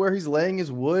we know where he's laying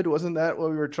his wood? Wasn't that what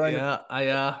we were trying to?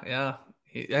 Yeah.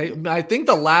 I think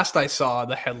the last I saw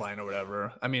the headline or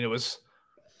whatever, I mean, it was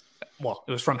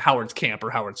from Howard's camp or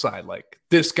Howard's side. Like,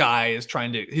 this guy is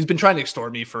he's been trying to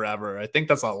extort me forever. I think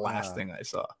that's the last thing I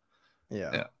saw.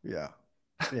 Yeah.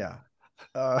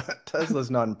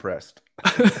 Tesla's not impressed.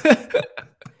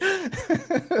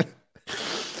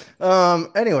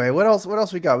 Anyway, what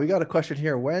else we got? We got a question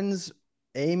here. When's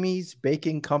Amy's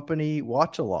Baking Company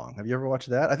watch along? Have you ever watched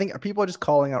that? I think people are just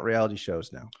calling out reality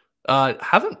shows now.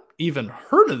 Haven't even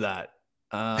heard of that,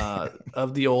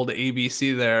 of the old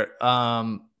ABC there.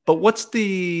 But what's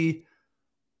the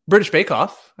British Bake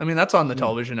Off? I mean, that's on the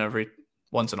television every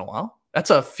once in a while. That's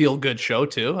a feel good show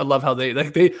too. I love how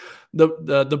the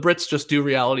Brits just do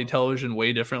reality television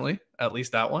way differently. At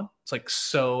least that one. It's like,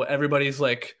 so everybody's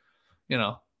like,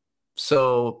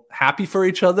 so happy for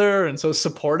each other and so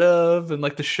supportive, and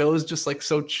like the show is just like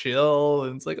so chill,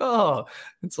 and it's like,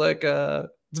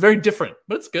 it's very different,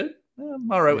 but it's good.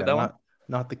 I'm all right with that one.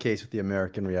 Not the case with the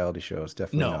American reality shows.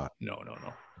 Definitely not.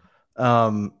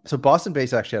 No. So Boston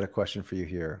Base actually had a question for you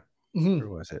here. Mm-hmm. Where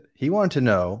was it? He wanted to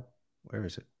know, where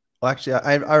is it? Well, actually,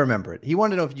 I remember it. He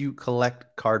wanted to know if you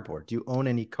collect cardboard. Do you own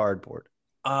any cardboard?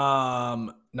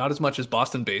 Not as much as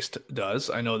Boston Based does.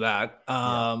 I know that.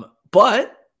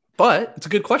 But it's a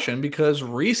good question, because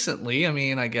recently, I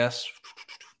mean, I guess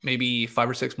maybe 5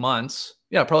 or 6 months.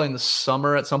 Yeah, probably in the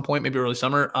summer at some point, maybe early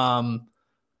summer.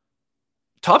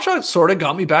 Top Shot sort of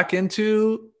got me back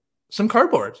into some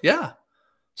cardboard. Yeah.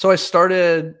 So I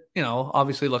started,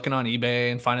 obviously looking on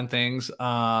eBay and finding things.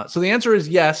 So the answer is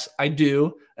yes, I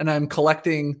do. And I'm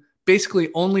collecting basically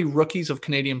only rookies of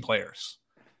Canadian players.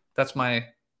 That's my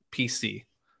PC,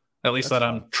 at least that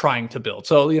I'm trying to build.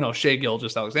 So, Shea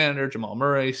Gilgeous-Alexander, Jamal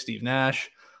Murray, Steve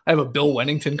Nash. I have a Bill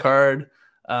Wennington card,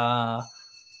 a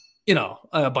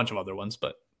bunch of other ones,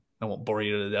 but I won't bore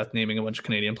you to death naming a bunch of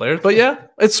Canadian players. But yeah,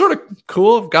 it's sort of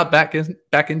cool. I've got back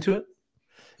into it.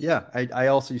 Yeah, I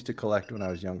also used to collect when I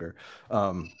was younger.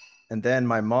 And then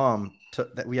my mom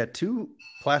took that. We had 2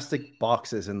 plastic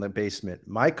boxes in the basement,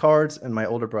 my cards and my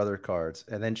older brother cards.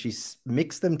 And then she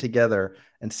mixed them together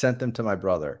and sent them to my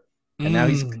brother. And now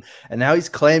he's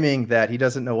claiming that he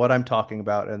doesn't know what I'm talking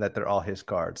about and that they're all his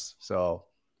cards. So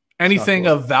anything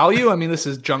of value? I mean, this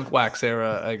is junk wax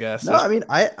era, I guess. No, I mean,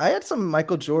 I had some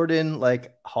Michael Jordan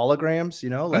like holograms,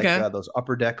 those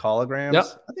upper deck holograms. Yep.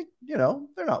 I think,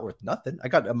 they're not worth nothing. I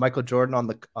got a Michael Jordan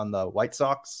on the White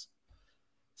Sox.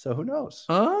 So who knows?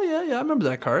 Oh, yeah. I remember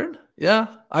that card. Yeah.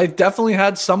 I definitely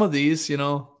had some of these,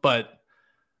 but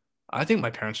I think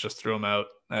my parents just threw them out.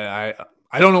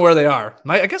 I don't know where they are.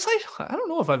 I guess I don't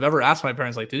know if I've ever asked my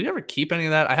parents, like, did you ever keep any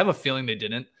of that? I have a feeling they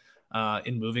didn't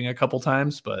in moving a couple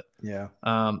times, but Yeah.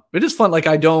 it is fun. Like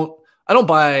I don't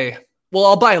buy, well,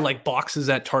 I'll buy like boxes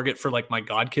at Target for like my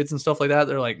godkids and stuff like that.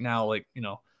 They're like now like,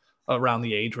 around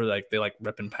the age where like they like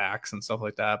ripping packs and stuff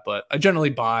like that. But I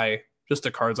generally buy just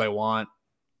the cards I want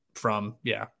from,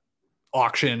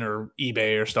 auction or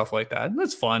eBay or stuff like that. And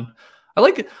that's fun. I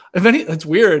like it. If any, it's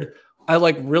weird. I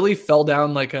like really fell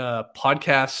down like a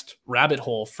podcast rabbit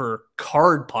hole for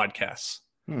card podcasts.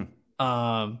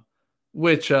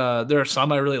 Which there are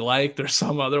some I really like. There's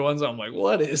some other ones I'm like,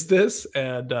 what is this?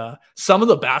 And some of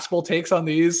the basketball takes on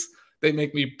these, they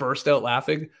make me burst out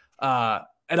laughing.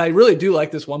 And I really do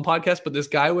like this one podcast, but this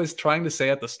guy was trying to say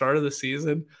at the start of the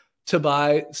season to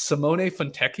buy Simone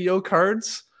Fontecchio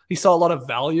cards. He saw a lot of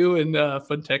value in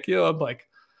Fontecchio. I'm like,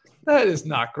 that is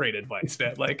not great advice,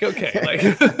 man. Like, okay, like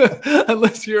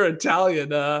unless you're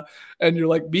Italian and you're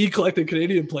like me collecting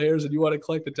Canadian players and you want to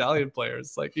collect Italian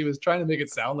players. Like he was trying to make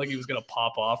it sound like he was going to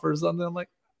pop off or something. I'm like,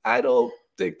 I don't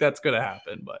think that's going to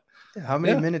happen. But how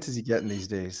many minutes is he getting these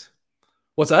days?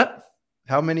 What's that?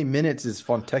 How many minutes is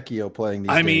Fontecchio playing these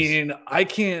days? I mean, I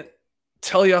can't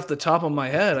tell you off the top of my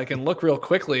head. I can look real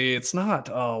quickly. It's not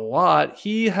a lot.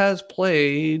 He has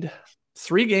played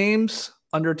 3 games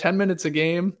under 10 minutes a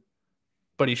game.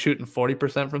 But he's shooting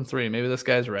 40% from 3. Maybe this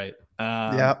guy's right.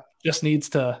 Just needs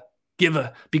to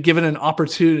be given an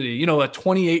opportunity. A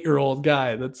 28-year-old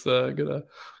guy that's gonna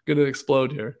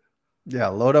explode here. Yeah,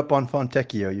 load up on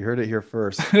Fontecchio. You heard it here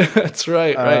first. That's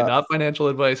right. Right. Not financial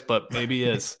advice, but maybe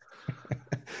is.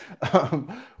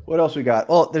 What else we got?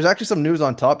 Well, there's actually some news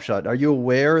on Top Shot. Are you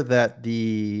aware that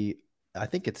I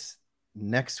think it's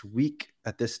next week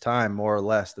at this time, more or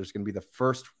less, there's going to be the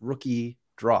first rookie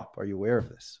drop. Are you aware of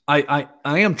this? I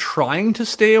am trying to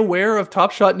stay aware of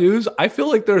Top Shot news. I feel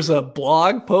like there's a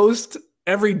blog post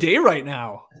every day right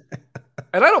now.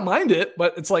 And I don't mind it,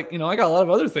 but it's like, I got a lot of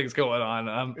other things going on.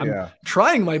 I'm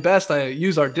trying my best. I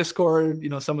use our Discord,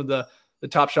 some of the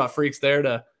Top Shot freaks there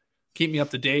to keep me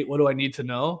up to date. What do I need to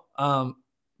know?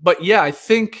 But yeah, I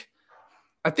think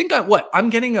I'm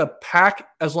getting a pack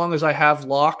as long as I have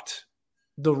locked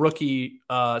the rookie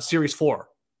Series 4.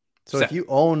 So set. If you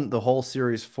own the whole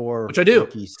Series 4 which I do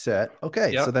rookie set,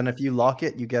 okay. Yep. So then if you lock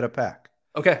it, you get a pack.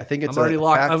 Okay. I think it's already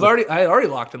locked. I already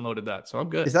locked and loaded that, so I'm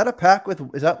good. Is that a pack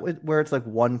where it's like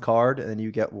one card and then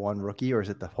you get one rookie, or is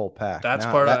it the whole pack? That's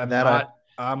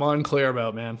I'm unclear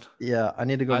about, man. Yeah, I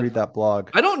need to go read that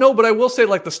blog. I don't know, but I will say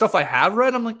like the stuff I have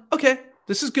read, I'm like, okay,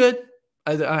 this is good.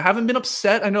 I haven't been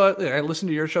upset. I know I listened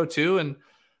to your show too, and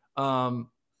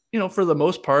for the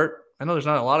most part, I know there's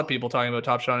not a lot of people talking about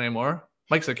Top Shot anymore.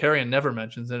 Mike Zakarian never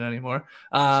mentions it anymore.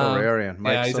 Sorarian.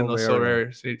 Yeah, he's in those so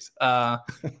rare seats. I'm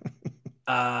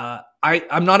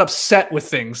not upset with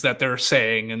things that they're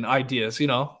saying and ideas,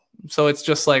 So it's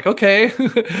just like, okay,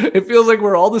 it feels like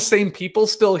we're all the same people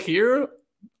still here.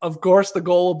 Of course, the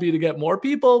goal will be to get more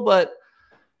people, but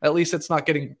at least it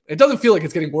doesn't feel like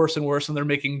it's getting worse and worse and they're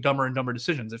making dumber and dumber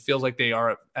decisions. It feels like they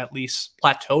are at least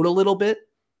plateaued a little bit.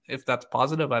 If that's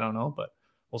positive, I don't know, but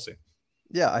we'll see.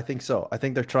 Yeah, I think so. I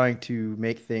think they're trying to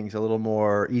make things a little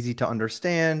more easy to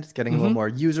understand. It's getting a little more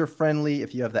user-friendly.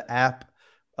 If you have the app,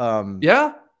 now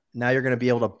you're going to be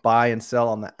able to buy and sell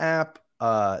on the app.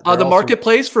 The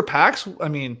marketplace for packs, I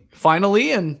mean,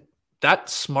 finally, and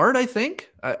that's smart, I think.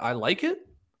 I like it.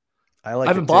 I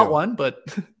haven't bought one, but...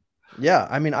 Yeah,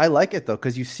 I mean, I like it, though,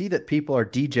 because you see that people are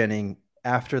degenning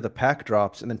after the pack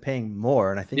drops and then paying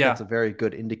more, and I think that's a very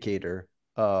good indicator.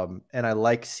 And I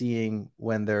like seeing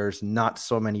when there's not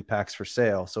so many packs for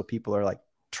sale. So people are like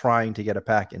trying to get a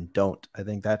pack and don't. I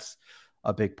think that's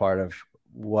a big part of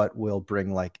what will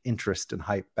bring like interest and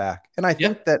hype back. And I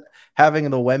think that having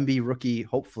the Wemby rookie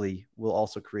hopefully will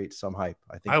also create some hype.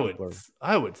 I think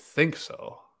I would think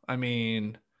so. I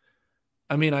mean,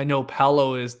 I know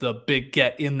Paolo is the big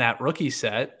get in that rookie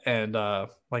set. And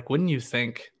like, wouldn't you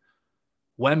think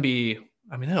Wemby,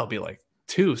 that'll be like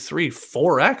 2, 3,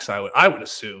 4x. I would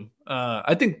assume.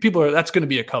 I think that's going to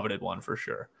be a coveted one for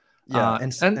sure. Yeah,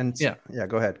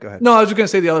 Go ahead. No, I was just going to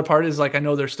say the other part is like I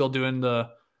know they're still doing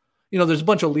there's a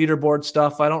bunch of leaderboard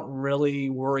stuff. I don't really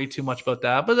worry too much about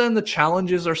that. But then the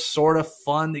challenges are sort of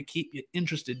fun. They keep you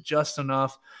interested just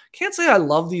enough. Can't say I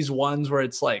love these ones where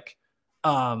it's like,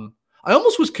 I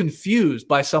almost was confused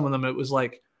by some of them. It was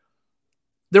like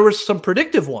there were some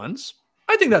predictive ones.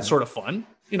 I think that's sort of fun.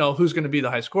 Who's going to be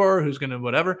the high scorer, who's going to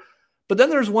whatever. But then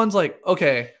there's ones like,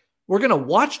 okay, we're going to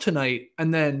watch tonight,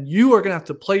 and then you are going to have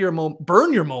to play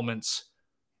burn your moments.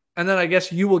 And then I guess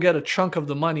you will get a chunk of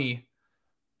the money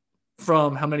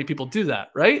from how many people do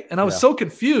that, right? And I was so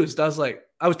confused. I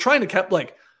was trying to keep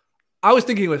like, I was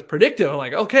thinking it was predictive. I'm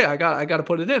like, okay, I got to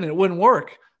put it in, and it wouldn't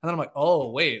work. And then I'm like,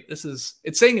 oh wait, it's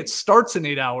saying it starts in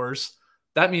 8 hours.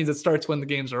 That means it starts when the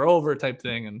games are over, type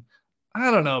thing. And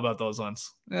I don't know about those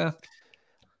ones. Yeah,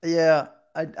 Yeah,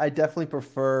 I definitely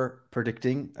prefer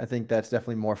predicting. I think that's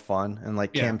definitely more fun. And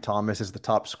like yeah, Cam Thomas is the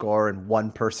top scorer, and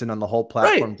one person on the whole right.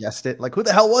 platform guessed it. Like, who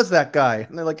the hell was that guy?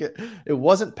 And they're like, it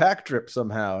wasn't Pack Drip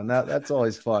somehow, and that's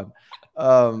always fun.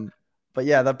 Um, but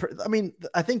yeah, I mean,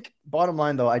 I think bottom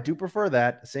line though, I do prefer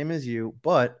that, same as you.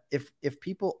 But if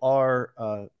people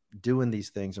are doing these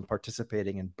things and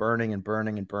participating and burning and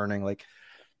burning and burning, like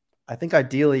I think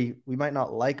ideally we might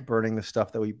not like burning the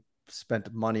stuff that we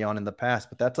spent money on in the past,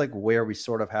 but that's like where we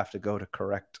sort of have to go to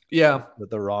correct Yeah.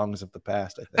 the wrongs of the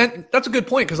past, I think. And that's a good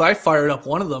point, because I fired up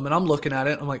one of them and I'm looking at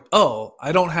it. I'm like, oh,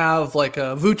 I don't have like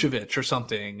a Vucevic or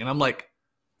something. And I'm like,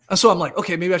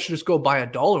 okay, maybe I should just go buy a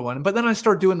dollar one. But then I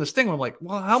start doing this thing where I'm like,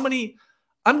 well, how many?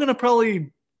 I'm going to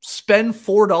probably spend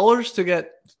 $4 to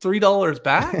get $3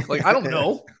 back. Like, I don't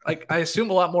know. Like, I assume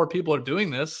a lot more people are doing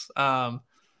this.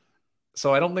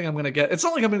 So I don't think I'm going to get, it's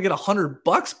not like I'm going to get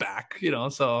 $100 back,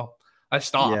 so I Yeah.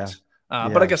 stopped.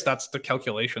 But I Yeah. guess that's the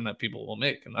calculation that people will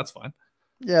make, and that's fine.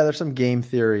 Yeah, there's some game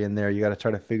theory in there. You got to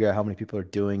try to figure out how many people are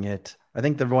doing it. I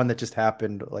think the one that just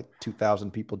happened, like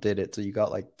 2,000 people did it, so you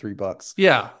got like $3.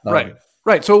 Yeah, right.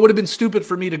 Right. So it would have been stupid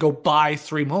for me to go buy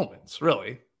 3 moments,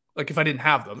 really. Like if I didn't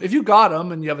have them. If you got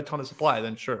them and you have a ton of supply,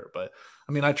 then sure. But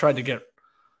I mean, I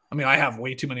have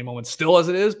way too many moments still as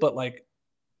it is, but like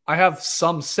I have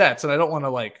some sets and I don't want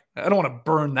to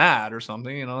burn that or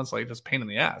something, it's like just pain in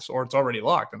the ass, or it's already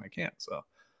locked and I can't. So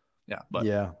yeah, but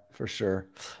Yeah, for sure.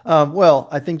 Well,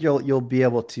 I think you'll be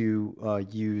able to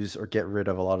use or get rid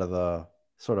of a lot of the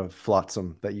sort of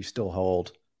flotsam that you still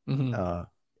hold. mhm.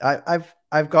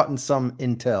 I've gotten some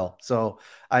intel, so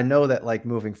I know that like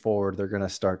moving forward, they're gonna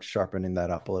start sharpening that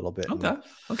up a little bit. Okay.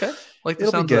 Okay. Like the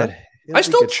It'll be sound of good. that. It'll I be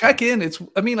still good check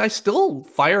stuff. in. I still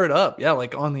fire it up. Yeah.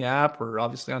 Like on the app or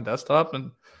obviously on desktop,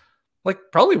 and like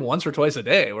probably once or twice a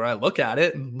day where I look at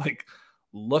it and like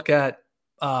look at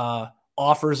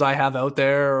offers I have out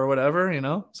there or whatever,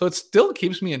 So it still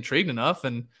keeps me intrigued enough,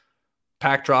 and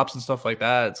pack drops and stuff like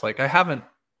that. It's like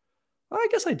I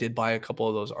guess I did buy a couple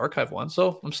of those archive ones.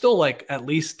 So I'm still like at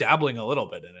least dabbling a little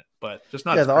bit in it, but just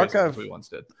not Yeah, as the crazy as archive. we once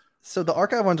did. So the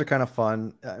archive ones are kind of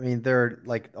fun. I mean, they're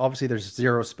like obviously there's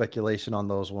zero speculation on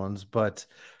those ones, but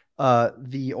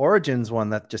the Origins one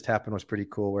that just happened was pretty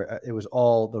cool, where it was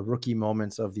all the rookie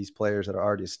moments of these players that are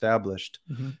already established,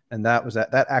 Mhm. and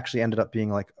that actually ended up being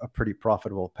like a pretty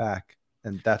profitable pack,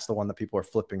 and that's the one that people are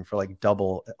flipping for like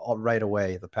double right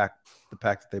away the pack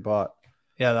that they bought.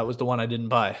 Yeah, that was the one I didn't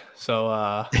buy. So,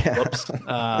 Yeah. whoops.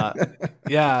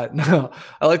 Yeah, no,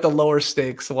 I like the lower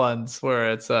stakes ones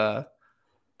where it's,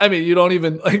 you don't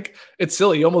even like, it's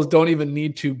silly. You almost don't even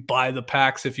need to buy the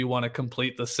packs if you want to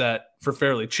complete the set for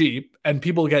fairly cheap. And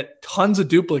people get tons of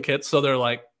duplicates. So they're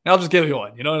like, I'll just give you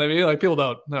one. You know what I mean? Like they're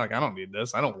like, I don't need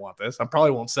this. I don't want this. I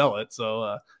probably won't sell it.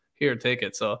 So, here, take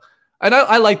it. So, and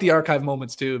I like the archive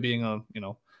moments too, being an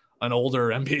older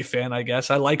NBA fan, I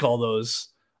guess. I like all those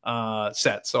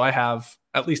sets. So I have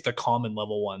at least the common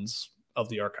level ones of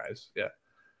the archives. Yeah.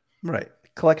 Right.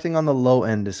 Collecting on the low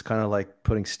end is kind of like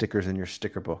putting stickers in your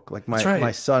sticker book. Like That's right.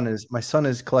 my son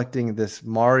is collecting this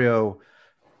Mario.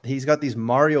 He's got these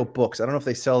Mario books. I don't know if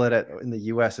they sell it in the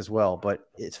US as well, but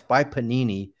it's by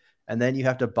Panini, and then you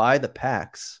have to buy the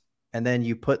packs and then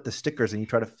you put the stickers and you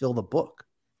try to fill the book.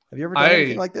 Have you ever done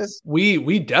anything like this?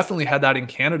 We definitely had that in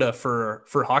Canada for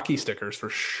hockey stickers for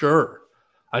sure.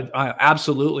 I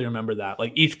absolutely remember that.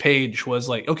 Like each page was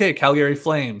like, okay, Calgary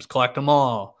Flames, collect them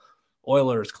all.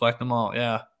 Oilers, collect them all.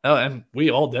 Yeah. Oh, and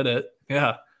we all did it.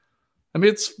 Yeah. I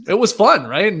mean, it was fun,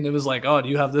 right? And it was like, oh, do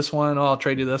you have this one? Oh, I'll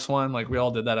trade you this one. Like we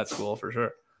all did that at school for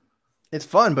sure. It's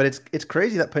fun, but it's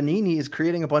crazy that Panini is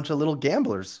creating a bunch of little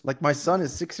gamblers. Like my son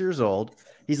is 6 years old.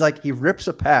 He's like, he rips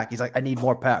a pack. He's like, I need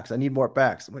more packs. I need more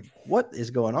packs. I'm like, what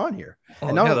is going on here? Oh,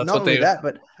 And yeah, not only that,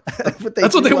 but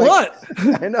that's what they want.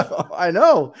 I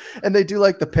know. And they do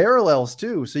like the parallels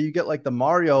too. So you get like the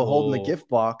Mario holding the gift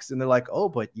box, and they're like, oh,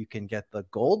 but you can get the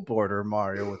gold border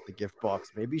Mario with the gift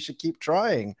box. Maybe you should keep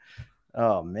trying.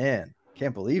 Oh man,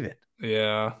 can't believe it.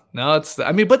 Yeah. No,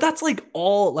 but that's like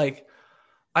all like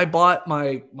I bought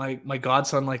my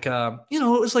godson like it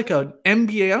was like a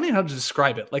NBA. I don't even know how to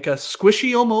describe it. Like a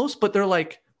squishy almost, but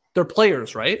they're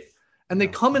players, right? And they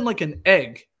come in like an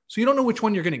egg. So you don't know which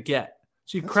one you're gonna get.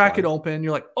 So you crack it open,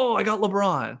 you're like, oh, I got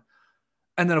LeBron.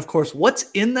 And then of course,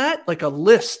 what's in that? Like a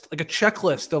list, like a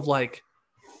checklist of like,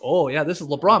 oh yeah, this is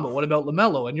LeBron, but what about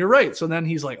LaMelo? And you're right. So then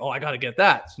he's like, oh, I gotta get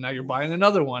that. So now you're buying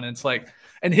another one. And it's like,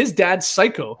 and his dad's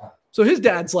psycho. So his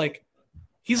dad's like,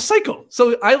 he's a psycho.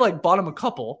 So I like bought him a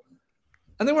couple.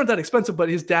 And they weren't that expensive, but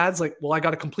his dad's like, well, I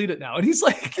got to complete it now. And he's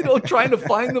like, trying to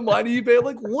find them on eBay. I'm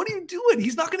like, what are you doing?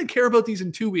 He's not going to care about these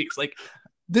in 2 weeks. Like,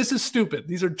 this is stupid.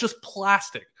 These are just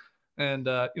plastic. And,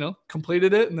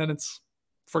 completed it. And then it's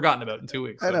forgotten about in 2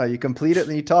 weeks. So. I know. You complete it and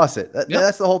then you toss it.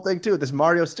 That's the whole thing, too. This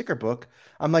Mario sticker book.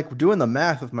 I'm like doing the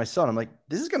math with my son. I'm like,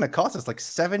 this is going to cost us like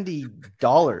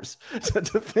 $70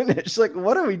 to finish. Like,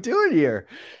 what are we doing here?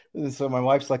 And so my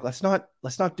wife's like, let's not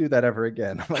do that ever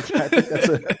again. I'm like, I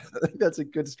think that's a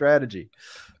good strategy.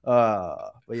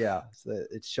 But yeah,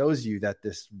 it shows you that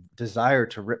this desire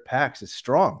to rip packs is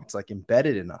strong. It's like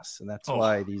embedded in us. And that's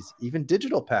why these even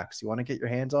digital packs, you want to get your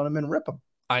hands on them and rip them.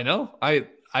 I know.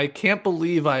 I can't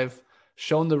believe I've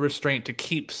shown the restraint to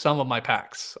keep some of my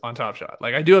packs on Top Shot.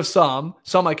 Like I do have some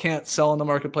I can't sell in the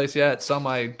marketplace yet. Some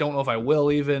I don't know if I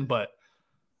will even, but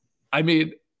I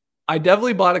mean, I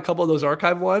definitely bought a couple of those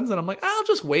archive ones and I'm like, I'll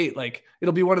just wait. Like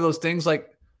it'll be one of those things like,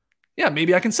 yeah,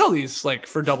 maybe I can sell these like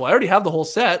for double. I already have the whole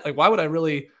set. Like, why would I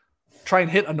really try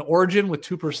and hit an origin with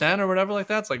 2% or whatever like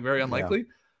that? It's like very unlikely. Yeah.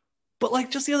 But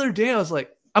like just the other day, I was like,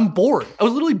 I'm bored. I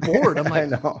was literally bored. I'm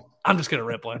like, I'm just going to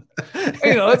rip one.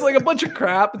 It's like a bunch of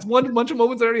crap. It's one bunch of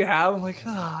moments I already have. I'm like,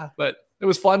 but it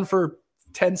was fun for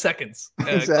 10 seconds.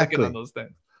 Exactly. On those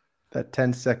things. That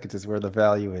 10 seconds is where the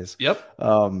value is. Yep.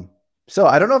 So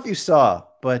I don't know if you saw,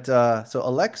 but so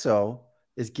Alexo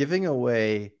is giving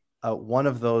away one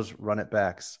of those run it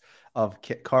backs of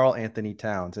Karl Anthony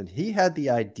Towns. And he had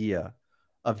the idea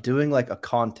of doing like a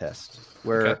contest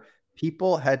where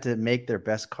people had to make their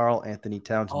best Karl Anthony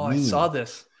Towns meme. I saw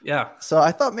this. Yeah. So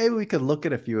I thought maybe we could look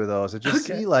at a few of those and just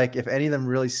see like if any of them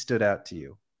really stood out to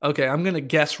you. Okay. I'm going to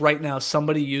guess right now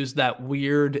somebody used that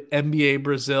weird NBA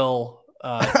Brazil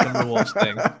Timberwolves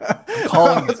thing. I'm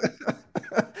calling it.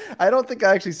 I don't think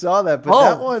I actually saw that, but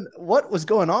that one, what was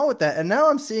going on with that? And now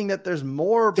I'm seeing that there's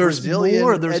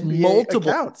Brazilian there's NBA multiple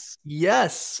accounts.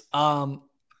 Yes.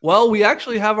 Well, we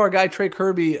actually have our guy Trey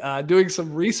Kirby doing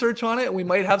some research on it, and we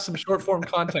might have some short form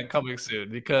content coming soon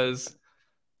because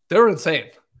they're insane.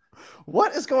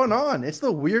 What is going on? It's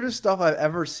the weirdest stuff I've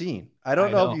ever seen. I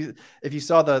don't know if you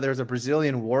saw there's a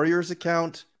Brazilian Warriors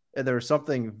account and there was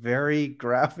something very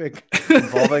graphic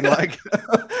involving like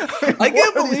I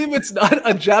can't believe it's not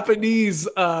a Japanese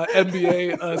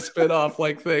NBA spinoff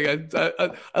like thing.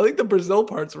 I think the Brazil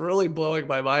part's really blowing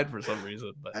my mind for some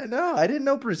reason. But. I know. I didn't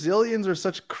know Brazilians are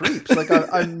such creeps. Like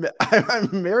I'm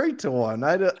married to one.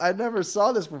 I never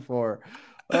saw this before.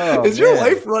 Oh, is your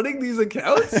wife running these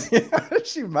accounts? Yeah,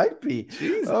 she might be.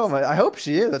 Jesus. Oh my! I hope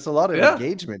she is. That's a lot of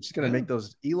engagement. She's gonna make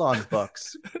those Elon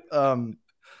bucks.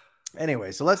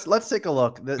 Anyway, so let's take a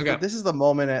look. This is the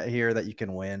moment here that you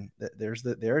can win.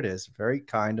 There it is. Very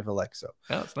kind of Alexo.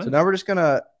 Yeah, that's nice. So now we're just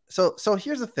gonna. So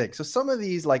here's the thing. So some of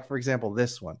these, like for example,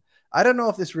 this one, I don't know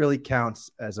if this really counts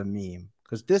as a meme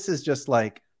because this is just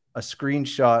like a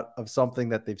screenshot of something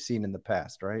that they've seen in the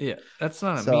past, right? Yeah, that's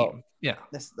not a meme. Yeah,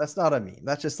 that's not a meme.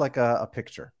 That's just like a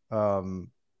picture.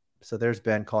 So there's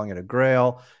Ben calling it a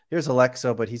grail. Here's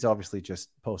Alexo, but he's obviously just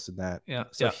posted that. Yeah.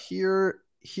 So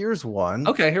here's one.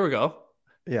 Okay, here we go.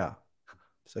 Yeah.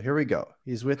 So here we go.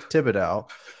 He's with Thibodeau.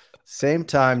 Same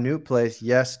time, new place.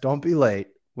 Yes, don't be late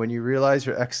when you realize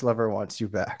your ex-lover wants you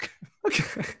back.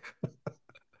 Okay.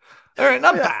 All right,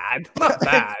 not bad. Not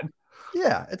bad.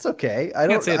 Yeah, it's okay. I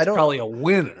can't say it's probably a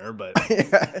winner, but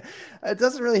it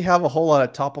doesn't really have a whole lot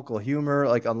of topical humor.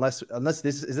 Like unless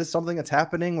is this something that's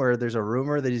happening where there's a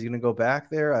rumor that he's going to go back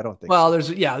there? I don't think. Well,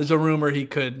 there's a rumor he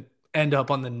could end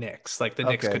up on the Knicks. Like the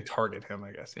Knicks could target him,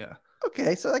 I guess. Yeah.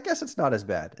 Okay, so I guess it's not as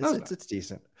bad. It's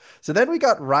decent. So then we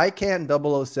got Rycan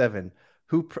 007,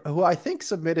 who I think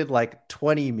submitted like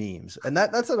 20 memes, and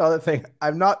that's another thing.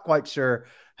 I'm not quite sure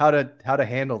how to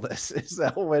handle this. Is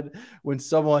that when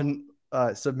someone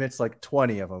submits like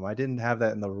 20 of them. I didn't have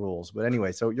that in the rules, but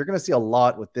anyway, so you're going to see a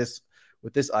lot with this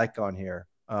icon here.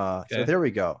 So there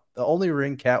we go. The only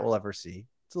ring Cat will ever see.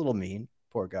 It's a little mean,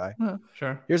 poor guy.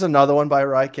 Sure. Here's another one by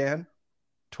Rycan.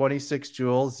 26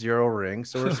 jewels, 0 rings.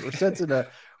 So we're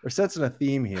sensing a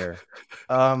theme here.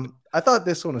 I thought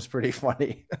this one was pretty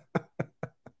funny.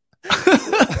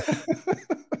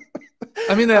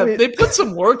 I mean, they put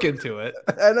some work into it.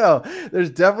 I know. There's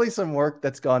definitely some work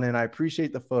that's gone in. I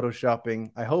appreciate the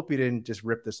photoshopping. I hope he didn't just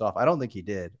rip this off. I don't think he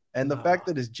did. And the fact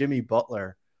that it's Jimmy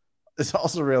Butler is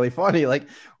also really funny. Like,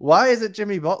 why is it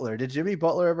Jimmy Butler? Did Jimmy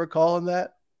Butler ever call him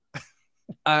that?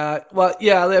 Well,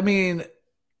 yeah. I mean,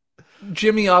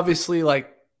 Jimmy obviously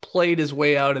like played his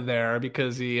way out of there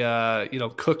because he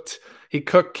cooked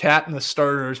Cat in the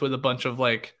starters with a bunch of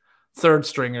like third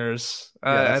stringers.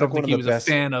 I don't think he was a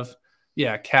fan of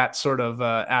Cat's sort of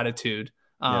attitude.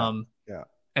 Yeah.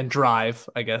 and drive,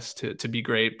 I guess, to be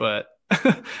great. But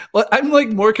I'm like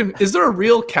more. Is there a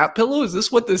real cat pillow? Is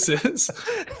this what this is?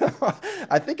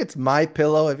 I think it's My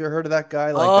Pillow. Have you ever heard of that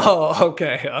guy? Like that, Oh,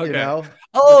 okay, you okay. know.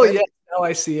 But Oh, then, yeah. Now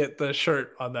I see it. The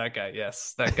shirt on that guy.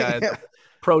 Yes, that guy, the yeah,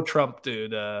 pro Trump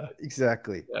dude.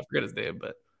 exactly. I forget his name,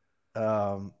 but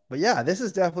But yeah, this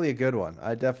is definitely a good one.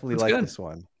 I definitely it's like good. this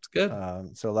one. It's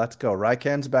good. So let's go.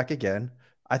 Raikan's back again.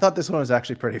 I thought this one was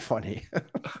actually pretty funny.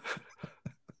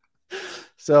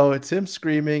 So it's him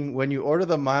screaming when you order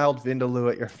the mild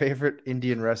vindaloo at your favorite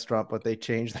Indian restaurant, but they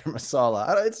change their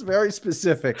masala. It's very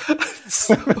specific. It's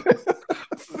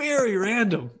very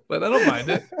random, but I don't mind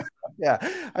it. Yeah,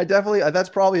 I definitely, that's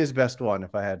probably his best one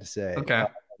if I had to say. Okay.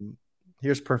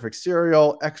 Here's perfect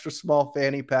cereal, extra small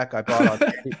fanny pack I bought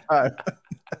on Anytime.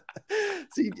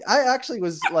 See, I actually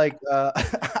was like,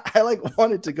 I like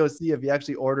wanted to go see if he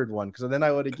actually ordered one because then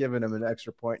I would have given him an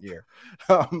extra point here.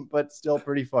 But still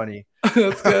pretty funny.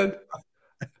 That's good.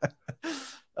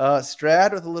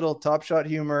 Strad with a little Top Shot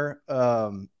humor.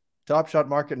 Top Shot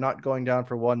market not going down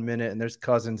for 1 minute, and there's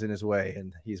Cousins in his way,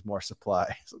 and he's more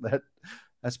supply. So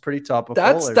that's pretty topical.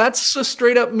 That's a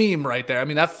straight up meme right there. I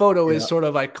mean, that photo is Yeah. sort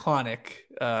of iconic.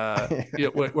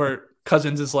 Where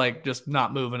Cousins is like just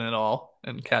not moving at all,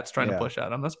 and Cat's trying to push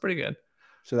at him. That's pretty good.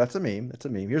 So that's a meme. That's a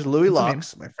meme. Here's Louis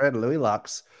Locks, my friend Louis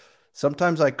Locks.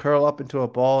 Sometimes I curl up into a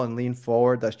ball and lean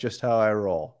forward. That's just how I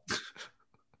roll.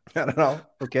 I don't know.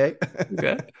 Okay.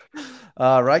 Okay.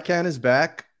 Raikan is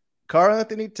back. Karl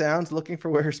Anthony Towns looking for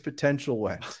where his potential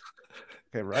went.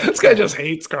 Okay, right. This guy just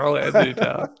hates Karl Anthony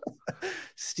Towns.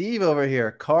 Steve over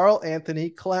here. Karl Anthony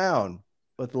Clown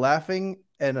with laughing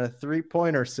and a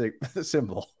 3-pointer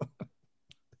symbol.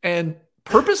 And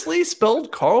purposely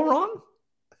spelled Carl wrong?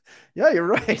 Yeah, you're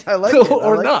right. I like it.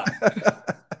 Or not.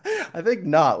 I think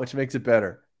not, which makes it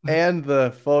better. And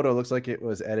the photo looks like it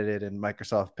was edited in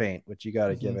Microsoft Paint, which you got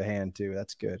to give a hand to.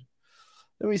 That's good.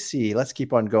 Let me see. Let's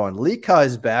keep on going. Lika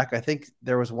is back. I think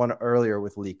there was one earlier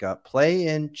with Lika.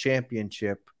 Play-in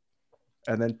championship.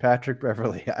 And then Patrick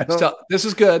Beverly. This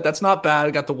is good. That's not bad.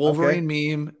 I got the Wolverine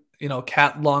meme. You know,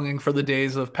 Cat longing for the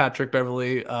days of Patrick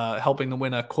Beverly helping to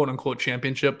win a quote-unquote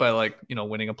championship by, like, you know,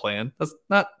 winning a play-in. That's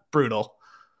not brutal.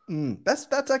 That's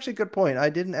actually a good point. I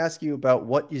didn't ask you about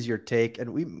what is your take,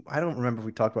 and I don't remember if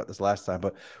we talked about this last time,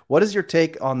 but what is your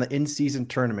take on the in-season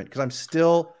tournament? Because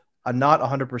I'm not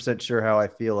 100% sure how I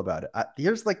feel about it.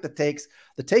 Here's like the takes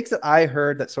that I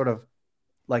heard that sort of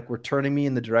like were turning me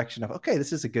in the direction of, okay,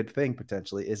 this is a good thing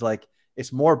potentially, is like,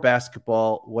 it's more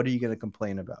basketball. What are you going to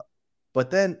complain about?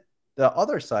 But then the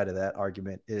other side of that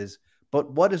argument is,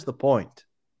 but what is the point?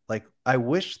 Like, I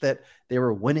wish that they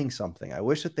were winning something. I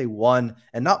wish that they won,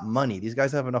 and not money. These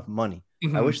guys have enough money.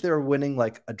 I wish they were winning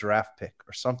like a draft pick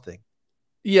or something.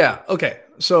 Yeah. Okay.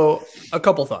 So a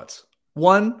couple thoughts.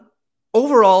 One,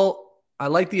 overall, I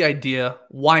like the idea.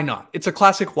 Why not? It's a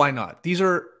classic why not. These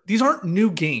aren't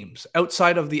new games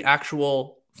outside of the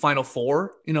actual Final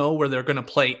Four, you know, where they're going to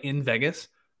play in Vegas.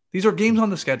 These are games on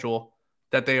the schedule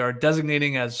that they are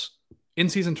designating as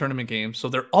in-season tournament games. So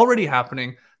they're already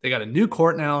happening. They got a new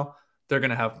court now. They're going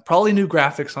to have probably new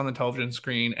graphics on the television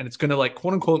screen, and it's going to, like,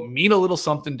 quote unquote, mean a little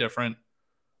something different.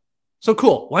 So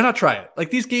cool. Why not try it?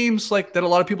 Like, these games, like, that a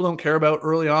lot of people don't care about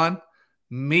early on,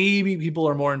 maybe people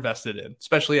are more invested in,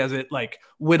 especially as it, like,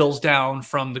 whittles down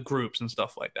from the groups and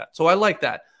stuff like that. So I like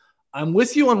that. I'm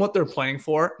with you on what they're playing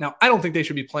for. Now, I don't think they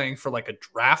should be playing for, like, a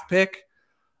draft pick.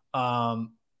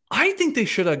 I think they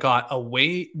should have got a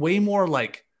way more,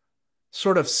 like,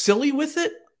 sort of silly with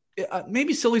it.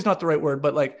 Maybe silly is not the right word,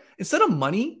 but, like, instead of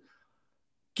money,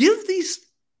 give these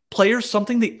players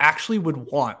something they actually would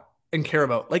want and care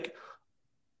about, like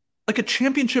a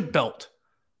championship belt,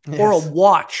 or a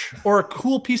watch, or a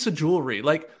cool piece of jewelry.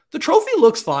 Like, the trophy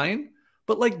looks fine,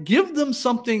 but, like, give them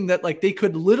something that, like, they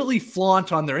could literally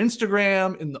flaunt on their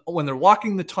Instagram when they're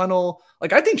walking the tunnel.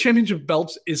 Like, I think championship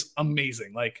belts is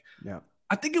amazing. Like,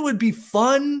 I think it would be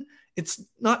fun. It's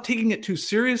not taking it too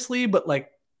seriously, but, like,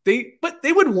 they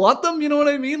would want them, you know what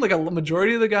I mean? Like, a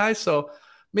majority of the guys. So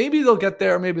maybe they'll get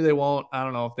there, maybe they won't. I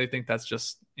don't know if they think that's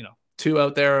just, you know, too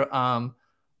out there.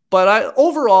 But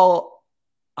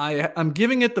I'm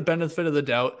giving it the benefit of the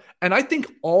doubt. And I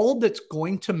think all that's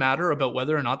going to matter about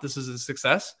whether or not this is a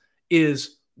success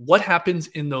is what happens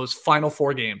in those final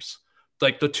four games,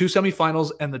 like the two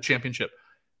semifinals and the championship.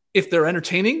 If they're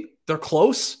entertaining, they're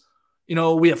close, you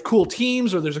know, we have cool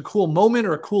teams, or there's a cool moment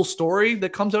or a cool story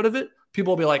that comes out of it,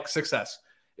 people will be like, success.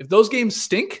 If those games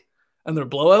stink and they're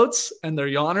blowouts and they're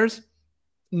yawners,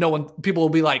 people will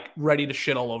be like ready to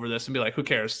shit all over this and be like, who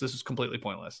cares? This is completely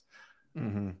pointless.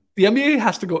 Mhm. The NBA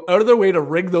has to go out of their way to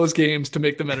rig those games to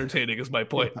make them entertaining, is my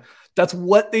point. Yeah. That's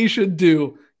what they should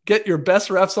do. Get your best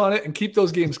refs on it and keep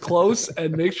those games close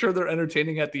and make sure they're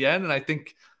entertaining at the end. And I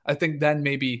think then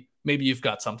maybe you've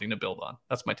got something to build on.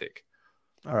 That's my take.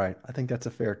 All right. I think that's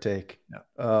a fair take.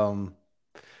 Yeah.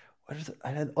 What is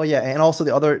it? Oh yeah, and also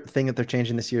the other thing that they're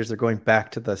changing this year is they're going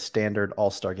back to the standard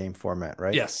All-Star game format,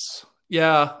 right? Yes.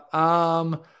 Yeah.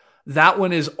 That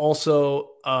one is also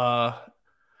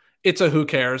it's a who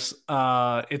cares.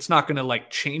 It's not gonna like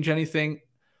change anything.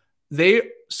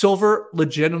 Silver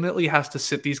legitimately has to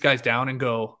sit these guys down and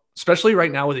go, especially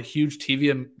right now with a huge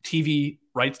TV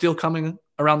rights deal coming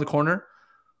around the corner.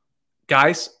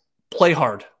 Guys, play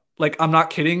hard. Like, I'm not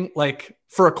kidding. Like,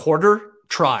 for a quarter,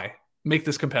 try make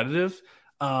this competitive.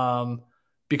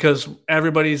 Because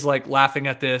everybody's like laughing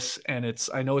at this, and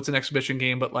I know it's an exhibition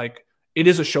game, but like it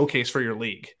is a showcase for your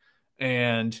league,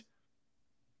 and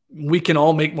we can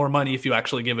all make more money if you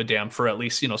actually give a damn for at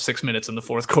least 6 minutes in the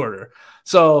fourth quarter.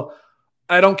 So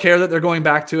I don't care that they're going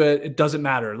back to it. It doesn't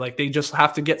matter. Like, they just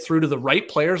have to get through to the right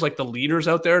players, like the leaders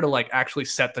out there, to like actually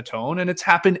set the tone. And it's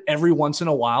happened every once in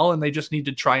a while, and they just need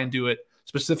to try and do it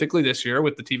specifically this year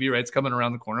with the TV rights coming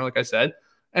around the corner, like I said,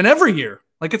 and every year.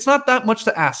 Like, it's not that much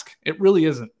to ask. It really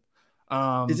isn't.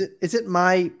 Is it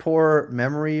my poor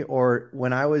memory, or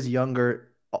when I was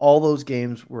younger, all those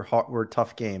games were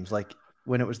tough games? Like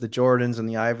when it was the Jordans and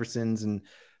the Iversons, and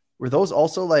were those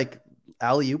also like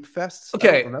alley-oop fests? I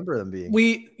Okay. don't remember them being.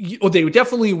 They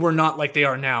definitely were not like they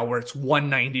are now, where it's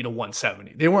 190 to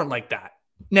 170. They weren't like that.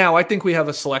 Now, I think we have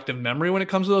a selective memory when it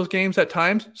comes to those games at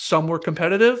times. Some were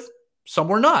competitive, some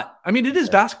were not. I mean, it is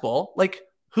basketball. Like,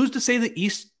 who's to say the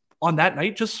East on that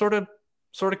night just sort of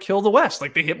kill the West?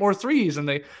 Like, they hit more threes,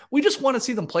 and we just want to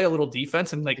see them play a little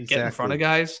defense and like get in front of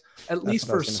guys, at least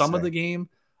for some of the game.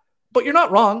 But you're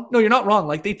not wrong. No, you're not wrong.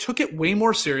 Like, they took it way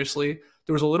more seriously.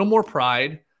 There was a little more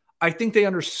pride. I think they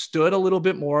understood a little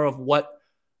bit more of what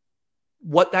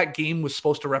that game was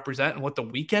supposed to represent and what the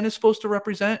weekend is supposed to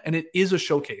represent. And it is a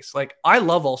showcase. Like, I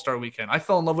love All-Star Weekend. I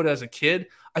fell in love with it as a kid.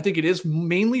 I think it is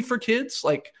mainly for kids,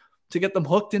 like to get them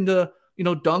hooked into,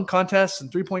 dunk contests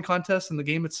and 3-point contests and the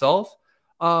game itself.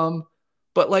 But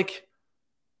like,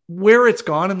 where it's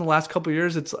gone in the last couple of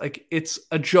years, it's like, it's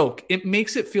a joke. It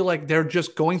makes it feel like they're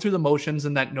just going through the motions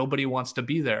and that nobody wants to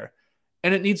be there.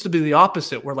 And it needs to be the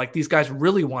opposite, where like these guys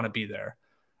really want to be there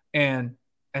and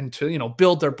to,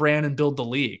 build their brand and build the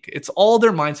league. It's all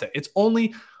their mindset.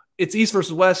 It's East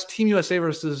versus West, Team USA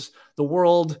versus the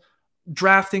world,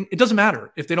 drafting. It doesn't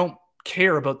matter if they don't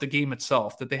care about the game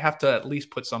itself, that they have to at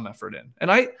least put some effort in.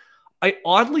 And I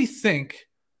oddly think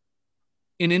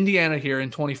in Indiana here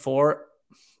in 24,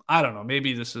 I don't know,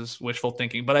 maybe this is wishful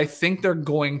thinking, but I think they're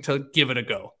going to give it a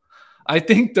go. I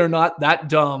think they're not that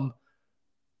dumb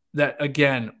that,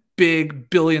 again, big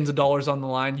billions of dollars on the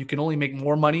line. You can only make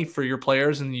more money for your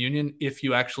players in the union if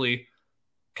you actually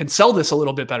can sell this a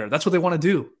little bit better. That's what they want to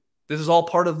do. This is all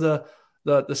part of the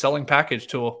selling package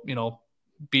to,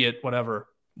 be it whatever,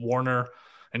 Warner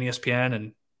and ESPN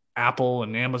and Apple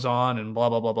and Amazon and blah,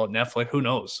 blah, blah, blah, Netflix, who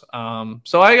knows?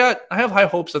 So I have high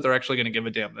hopes that they're actually going to give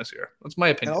a damn this year. That's my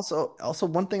opinion. And also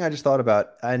one thing I just thought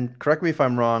about, and correct me if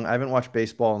I'm wrong, I haven't watched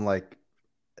baseball in like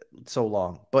so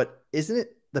long, but isn't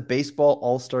it the baseball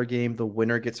All-Star game, the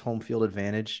winner gets home field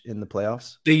advantage in the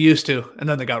playoffs? They used to, and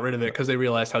then they got rid of it because they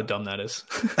realized how dumb that is.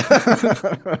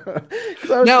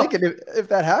 Because I was thinking if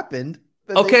that happened,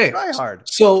 then they try hard.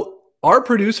 So our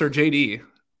producer, JD,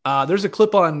 there's a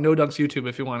clip on No Dunk's YouTube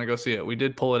if you want to go see it. We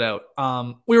did pull it out.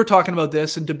 We were talking about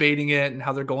this and debating it and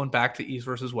how they're going back to East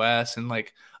versus West, and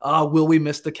like, will we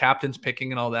miss the captains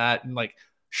picking and all that? And like,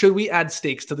 should we add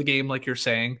stakes to the game like you're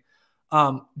saying?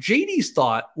 JD's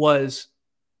thought was,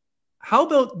 how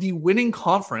about the winning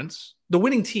conference, the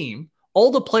winning team, all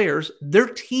the players, their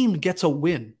team gets a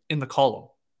win in the column.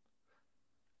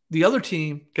 The other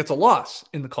team gets a loss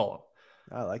in the column.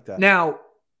 I like that. Now,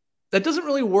 that doesn't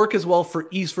really work as well for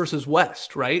East versus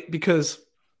West, right? Because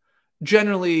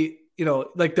generally,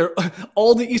 like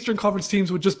all the Eastern Conference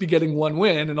teams would just be getting one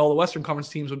win, and all the Western Conference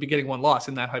teams would be getting one loss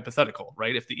in that hypothetical,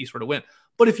 right? If the East were to win.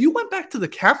 But if you went back to the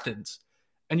captains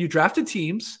and you drafted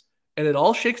teams and it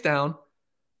all shakes down,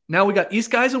 now we got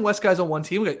East guys and West guys on one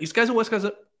team. We got East guys and West guys,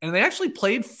 and they actually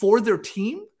played for their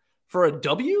team for a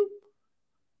W.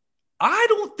 I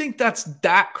don't think that's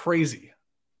that crazy.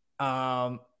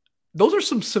 Those are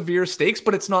some severe stakes,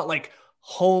 but it's not like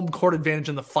home court advantage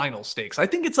in the final stakes. I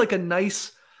think it's like a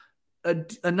nice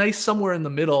somewhere in the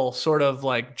middle sort of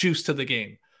like juice to the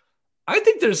game. I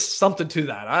think there's something to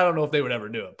that. I don't know if they would ever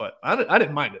do it, but I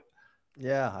didn't mind it.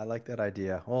 Yeah, I like that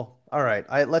idea. Well, all right.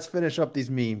 Let's finish up these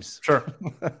memes. Sure.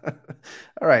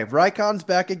 All right. Raikon's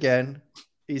back again.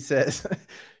 He says,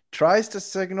 tries to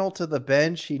signal to the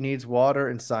bench he needs water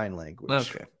in sign language.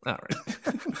 Okay. All right.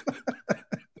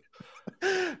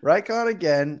 Raikon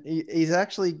again. He's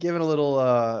actually given a little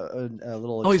a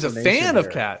little Oh, he's a explanation fan of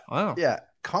here. Cat. Wow. Yeah.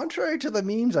 Contrary to the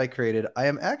memes I created, I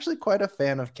am actually quite a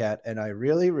fan of Cat, and I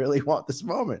really, really want this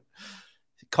moment.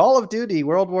 Call of Duty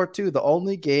World War II, the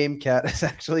only game Cat is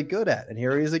actually good at. And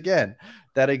here he is again.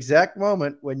 That exact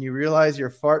moment when you realize your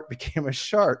fart became a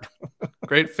shart.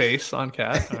 Great face on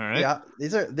Cat. All right. Yeah,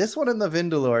 this one and the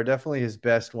Vindaloo are definitely his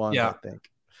best ones, I Yeah. think.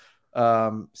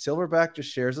 Silverback just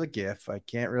shares a GIF. I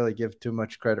can't really give too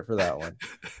much credit for that one.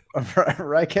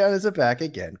 Raikkonen is back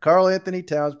again. Carl Anthony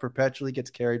Towns perpetually gets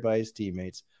carried by his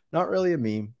teammates. Not really a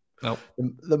meme. Nope.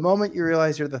 The moment you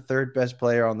realize you're the third best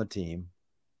player on the team.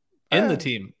 In the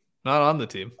team, not on the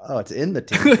team. Oh, it's in the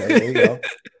team. Okay, there you go.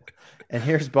 And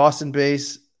here's Boston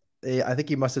Base. I think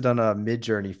he must have done a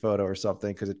mid-journey photo or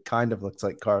something because it kind of looks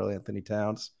like Carl Anthony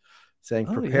Towns saying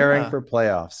preparing for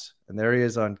playoffs. And there he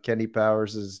is on Kenny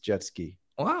Powers' jet ski.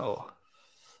 Wow.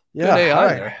 Yeah. Good AI all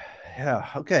right. there. Yeah.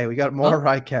 Okay. We got more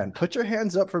Raiken. Put your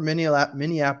hands up for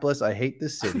Minneapolis. I hate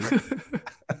this city.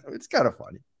 It's kind of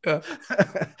funny. Yeah.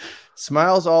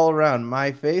 Smiles all around.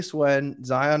 My face when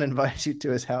Zion invites you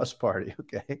to his house party.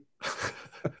 Okay.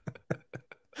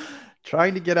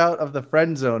 Trying to get out of the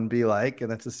friend zone, be like,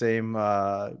 and that's the same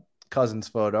cousin's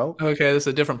photo. Okay, this is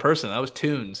a different person. That was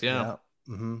Tunes. Yeah.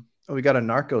 Mm-hmm. Oh, we got a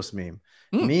Narcos meme.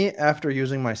 Me after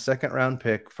using my second round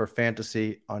pick for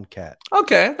fantasy on Cat.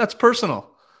 Okay, that's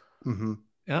personal. Mm-hmm.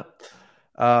 Yeah.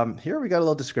 Here we got a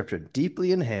little description.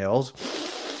 Deeply inhales.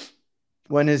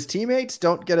 When his teammates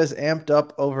don't get as amped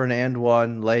up over an and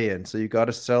one lay-in, so you got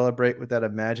to celebrate with that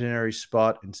imaginary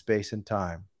spot in space and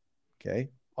time. Okay.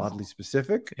 Oddly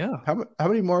specific. Yeah. How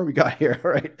many more we got here?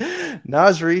 All right.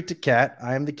 Nasri to Cat.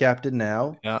 I am the captain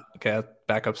now. Yeah. Okay.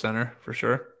 Backup center for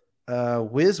sure.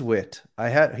 Wizwit.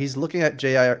 He's looking at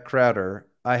J.I. Crowder.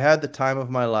 I had the time of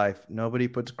my life. Nobody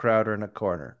puts Crowder in a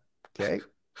corner. Okay.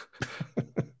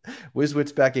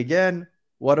 Wizwit's back again.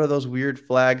 What are those weird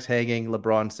flags hanging?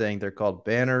 LeBron saying they're called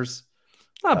banners.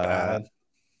 Not bad.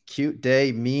 Cute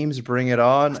day. Memes, bring it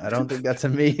on. I don't think that's a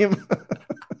meme.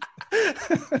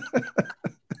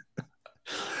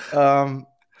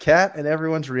 Cat and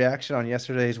everyone's reaction on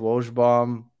yesterday's Woj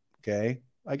bomb. Okay.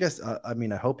 I guess, I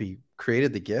hope he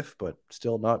created the GIF, but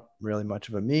still not really much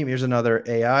of a meme. Here's another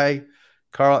AI.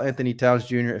 Carl Anthony Towns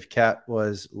Jr. if Cat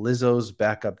was Lizzo's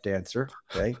backup dancer.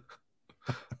 Okay.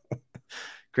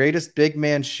 Greatest big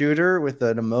man shooter with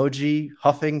an emoji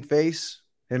huffing face.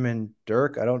 Him and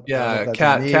Dirk. I don't know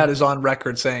Cat is on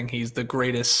record saying he's the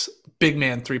greatest big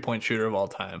man 3-point shooter of all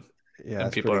time. Yeah,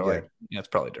 and people are like, yeah, it's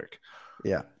probably Dirk.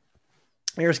 Yeah.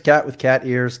 Here's Cat with cat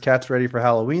ears. Cat's ready for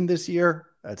Halloween this year.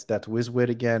 That's Wizwit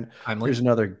again. Here's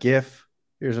another GIF.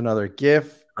 Here's another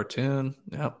GIF. Cartoon.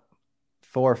 Yep.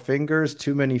 4 fingers.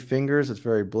 Too many fingers. It's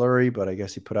very blurry, but I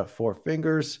guess he put out 4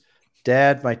 fingers.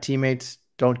 Dad, my teammates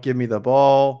don't give me the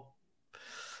ball.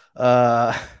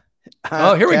 Here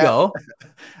we go.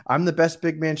 I'm the best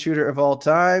big man shooter of all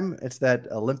time. It's that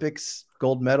Olympics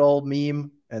gold medal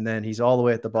meme. And then he's all the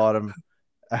way at the bottom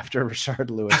after Rashard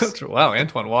Lewis. Wow,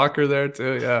 Antoine Walker there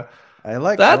too. Yeah. I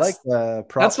like the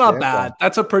props. That's not bad.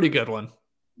 That's a pretty good one.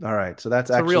 All right. So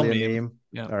that's actually a meme.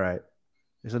 Yeah. All right.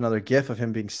 There's another GIF of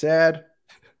him being sad.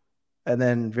 And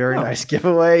then very nice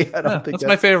giveaway. I don't think that's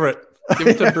my favorite. Give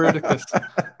it to Bruticus.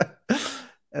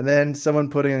 And then someone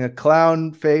putting a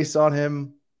clown face on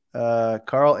him.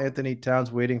 Carl Anthony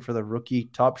Towns waiting for the rookie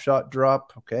Top Shot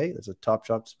drop. Okay. There's a Top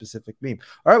Shot specific meme.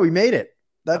 All right. We made it.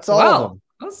 That's all of them.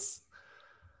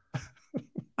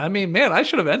 I mean, man, I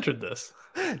should have entered this.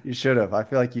 You should have. I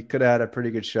feel like you could have had a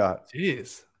pretty good shot.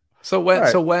 Jeez. So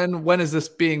when is this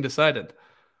being decided?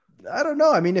 I don't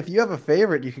know. I mean, if you have a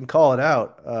favorite, you can call it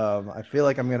out. I feel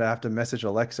like I'm going to have to message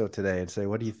Alexo today and say,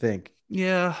 what do you think?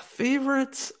 Yeah,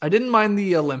 favorites. I didn't mind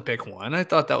the Olympic one. I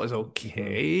thought that was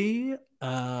okay.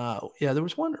 Yeah, there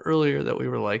was one earlier that we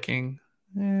were liking.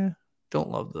 Don't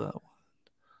love that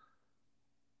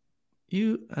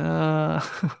one.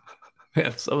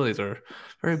 Man, some of these are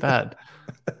very bad.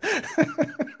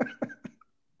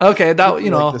 Okay, that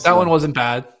one wasn't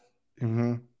bad.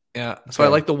 Mm-hmm. Yeah, so I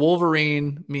like the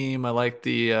Wolverine meme. I like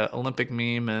the Olympic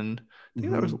meme, and I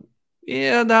think there was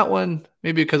that one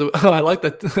maybe because I like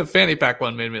the fanny pack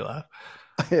one made me laugh.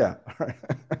 Yeah.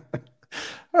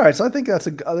 All right. So I think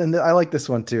I like this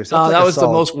one too. So that was the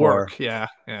most work. Yeah.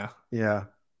 All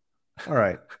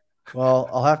right. Well,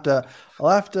 I'll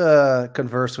have to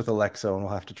converse with Alexo and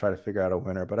we'll have to try to figure out a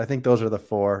winner. But I think those are the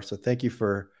 4. So thank you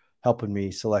for helping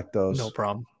me select No those.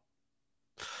 problem.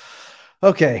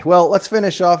 Okay, well, let's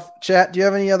finish off. Chat, do you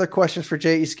have any other questions for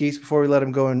J.E. Skeets before we let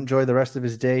him go and enjoy the rest of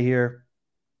his day here?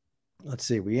 Let's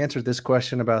see. We answered this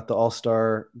question about the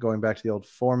All-Star going back to the old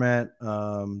format.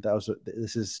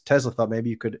 This is Tesla thought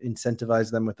maybe you could incentivize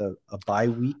them with a bye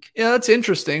week. Yeah, that's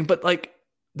interesting. But like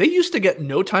they used to get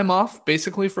no time off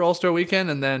basically for All-Star weekend.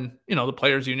 And then, the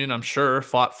players union, I'm sure,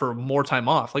 fought for more time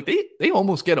off. Like they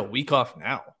almost get a week off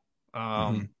now.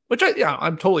 Which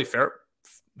I'm totally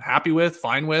happy with,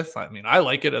 fine with. I mean, I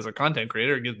like it as a content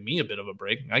creator. It gives me a bit of a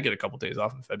break. I get a couple days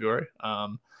off in February.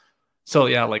 So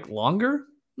yeah, like longer.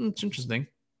 It's interesting,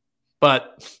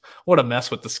 but what a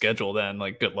mess with the schedule then.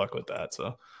 Like, good luck with that.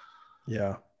 So,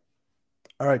 yeah.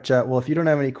 All right, chat. Well, if you don't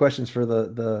have any questions for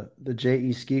the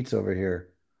J.E. Skeets over here,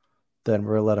 then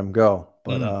we'll let him go.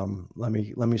 But let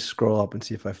me scroll up and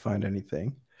see if I find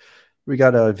anything. We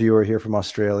got a viewer here from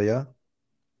Australia.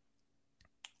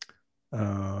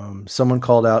 Someone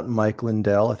called out Mike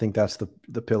Lindell. I think that's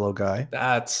the pillow guy.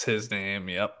 That's his name.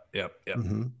 Yep.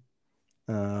 Mm-hmm.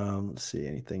 Let's see,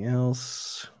 anything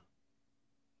else?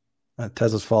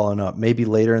 Tesla's following up. Maybe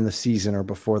later in the season or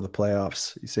before the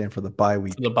playoffs. He's saying for the bye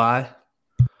week. For the bye.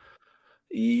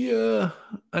 Yeah.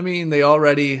 I mean, we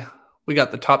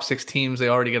got the top 6 teams. They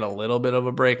already get a little bit of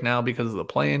a break now because of the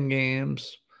play-in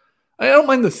games. I don't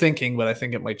mind the thinking, but I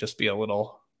think it might just be I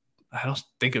don't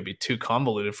think it'd be too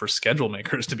convoluted for schedule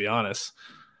makers, to be honest.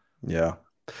 Yeah.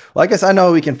 Well, I guess I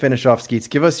know we can finish off, Skeets.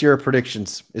 Give us your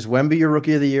predictions. Is Wemby your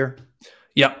rookie of the year?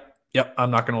 Yep.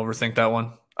 I'm not going to overthink that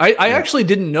one. I actually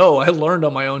didn't know. I learned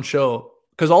on my own show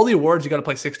because all the awards, you got to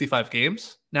play 65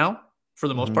 games now for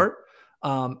the most part,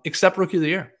 except rookie of the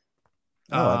year.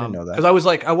 Oh, I didn't know that. Because I was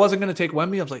like, I wasn't going to take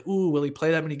Wemby. I was like, ooh, will he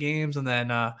play that many games? And then,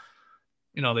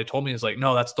 they told me it's like,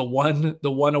 no, that's the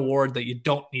one award that you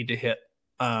don't need to hit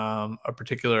a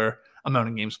particular amount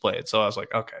of games played. So I was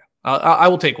like, okay, I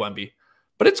will take Wemby.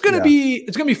 But it's gonna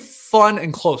be fun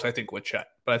and close, I think, with Chet.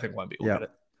 But I think Wemby will get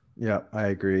it. Yeah, I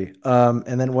agree.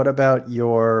 And then what about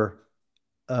your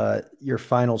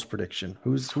finals prediction?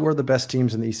 Who are the best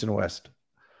teams in the East and West?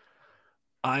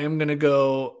 I'm gonna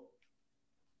go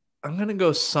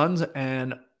Suns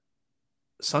and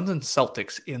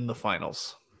Celtics in the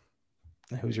finals.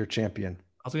 Who's your champion?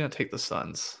 I was gonna take the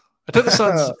Suns. I took the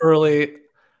Suns early.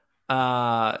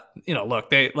 Look,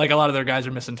 they like a lot of their guys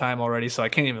are missing time already, so I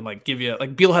can't even like give you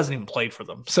like Beal hasn't even played for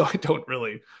them, so I don't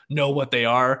really know what they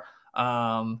are.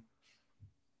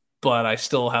 But I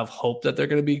still have hope that they're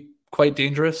going to be quite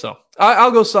dangerous. So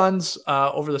I'll go Suns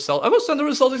over the Celtics. I'll go Suns over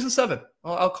the Celtics in 7.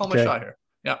 I'll call my shot here.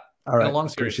 Yeah. All right. A long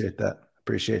series.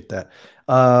 Appreciate that.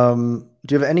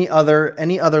 Do you have any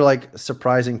other like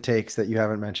surprising takes that you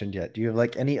haven't mentioned yet? Do you have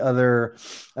like any other,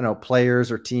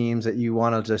 players or teams that you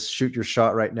want to just shoot your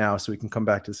shot right now so we can come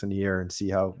back to this in a year and see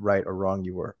how right or wrong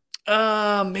you were?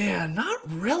 Man, not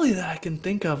really that I can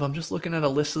think of. I'm just looking at a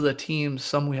list of the teams,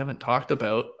 some we haven't talked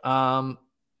about.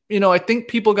 I think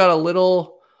people got a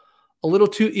little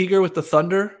too eager with the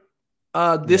Thunder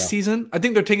this season. I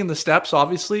think they're taking the steps,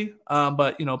 obviously.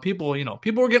 But people were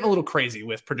getting a little crazy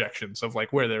with projections of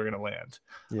like where they were going to land.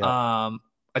 Yeah.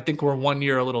 I think we're 1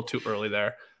 year a little too early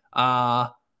there. And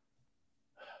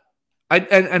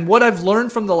what I've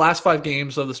learned from the last 5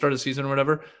 games of the start of the season or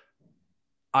whatever,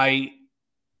 I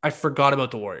forgot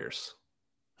about the Warriors.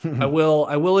 I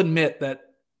will admit that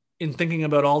in thinking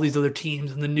about all these other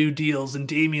teams and the new deals and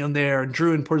Damian there and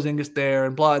Drew and Porzingis there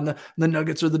and blah, and the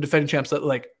Nuggets are the defending champs, that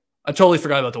like I totally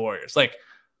forgot about the Warriors. Like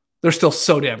they're still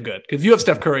so damn good. If you have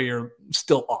Steph Curry, you're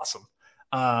still awesome.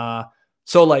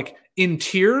 So like in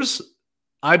tiers,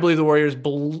 I believe the Warriors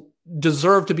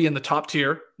deserve to be in the top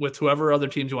tier with whoever other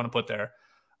teams you want to put there.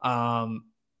 And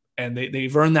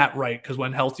they've earned that right because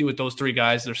when healthy with those 3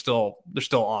 guys, they're still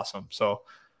awesome. So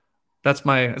it's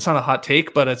not a hot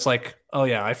take, but it's like, oh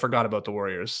yeah, I forgot about the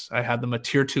Warriors. I had them a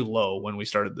tier 2 low when we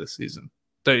started this season.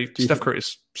 Steph Curry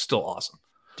is still awesome.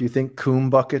 Do you think Coom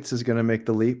Buckets is going to make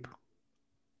the leap?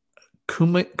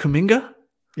 Kuminga?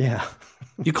 Yeah.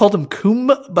 You called him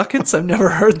Coom Buckets? I've never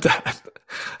heard that.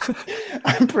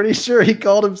 I'm pretty sure he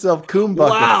called himself Coom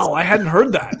Buckets. Wow, I hadn't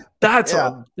heard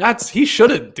that. He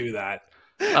shouldn't do that.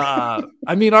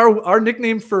 I mean, our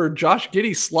nickname for Josh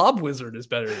Giddey, Slob Wizard, is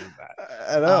better than that.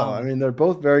 I know. I mean, they're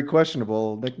both very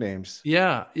questionable nicknames.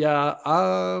 Yeah.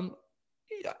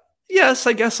 Yes,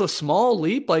 I guess a small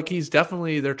leap. Like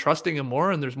they're trusting him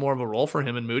more, and there's more of a role for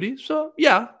him and Moody. So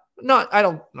yeah, I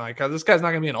don't like this guy's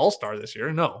not going to be an all-star this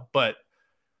year. No, but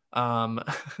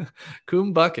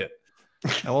Coom Bucket.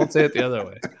 I won't say it the other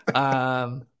way.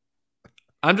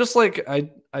 I'm just like I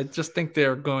just think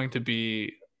they're going to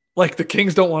be Like the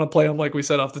Kings don't want to play him, like we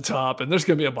said off the top, and there's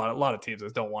going to be a lot of teams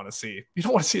that don't want to see. You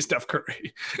don't want to see Steph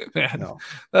Curry, man. No.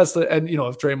 That's and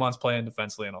if Draymond's playing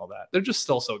defensively and all that, they're just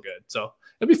still so good. So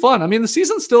it'd be fun. I mean, the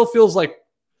season still feels like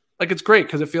it's great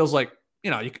because it feels like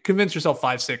you can convince yourself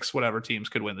 5, 6, whatever teams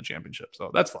could win the championship.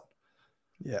 So that's fun.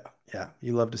 Yeah.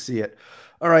 You love to see it.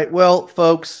 All right. Well,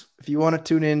 folks, if you want to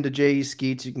tune in to J.E.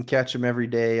 Skeets, you can catch him every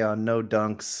day on No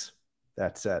Dunks.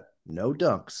 That's at No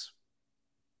Dunks.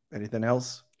 Anything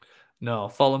else? No,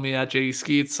 follow me at J.E.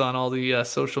 Skeets on all the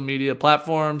social media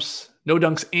platforms. No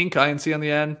Dunks Inc. INC on the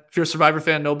end. If you're a Survivor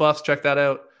fan, No Buffs, check that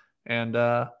out. And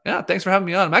thanks for having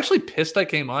me on. I'm actually pissed I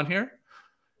came on here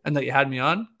and that you had me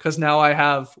on because now I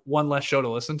have one less show to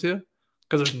listen to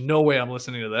because there's no way I'm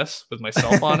listening to this with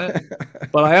myself on it.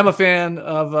 But I am a fan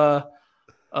of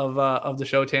the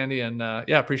show, Tandy, and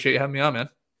appreciate you having me on, man.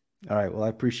 All right. Well, I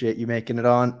appreciate you making it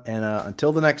on. And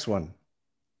until the next one,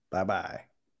 bye-bye.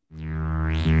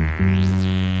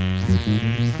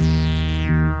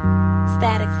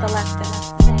 Static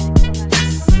Selector.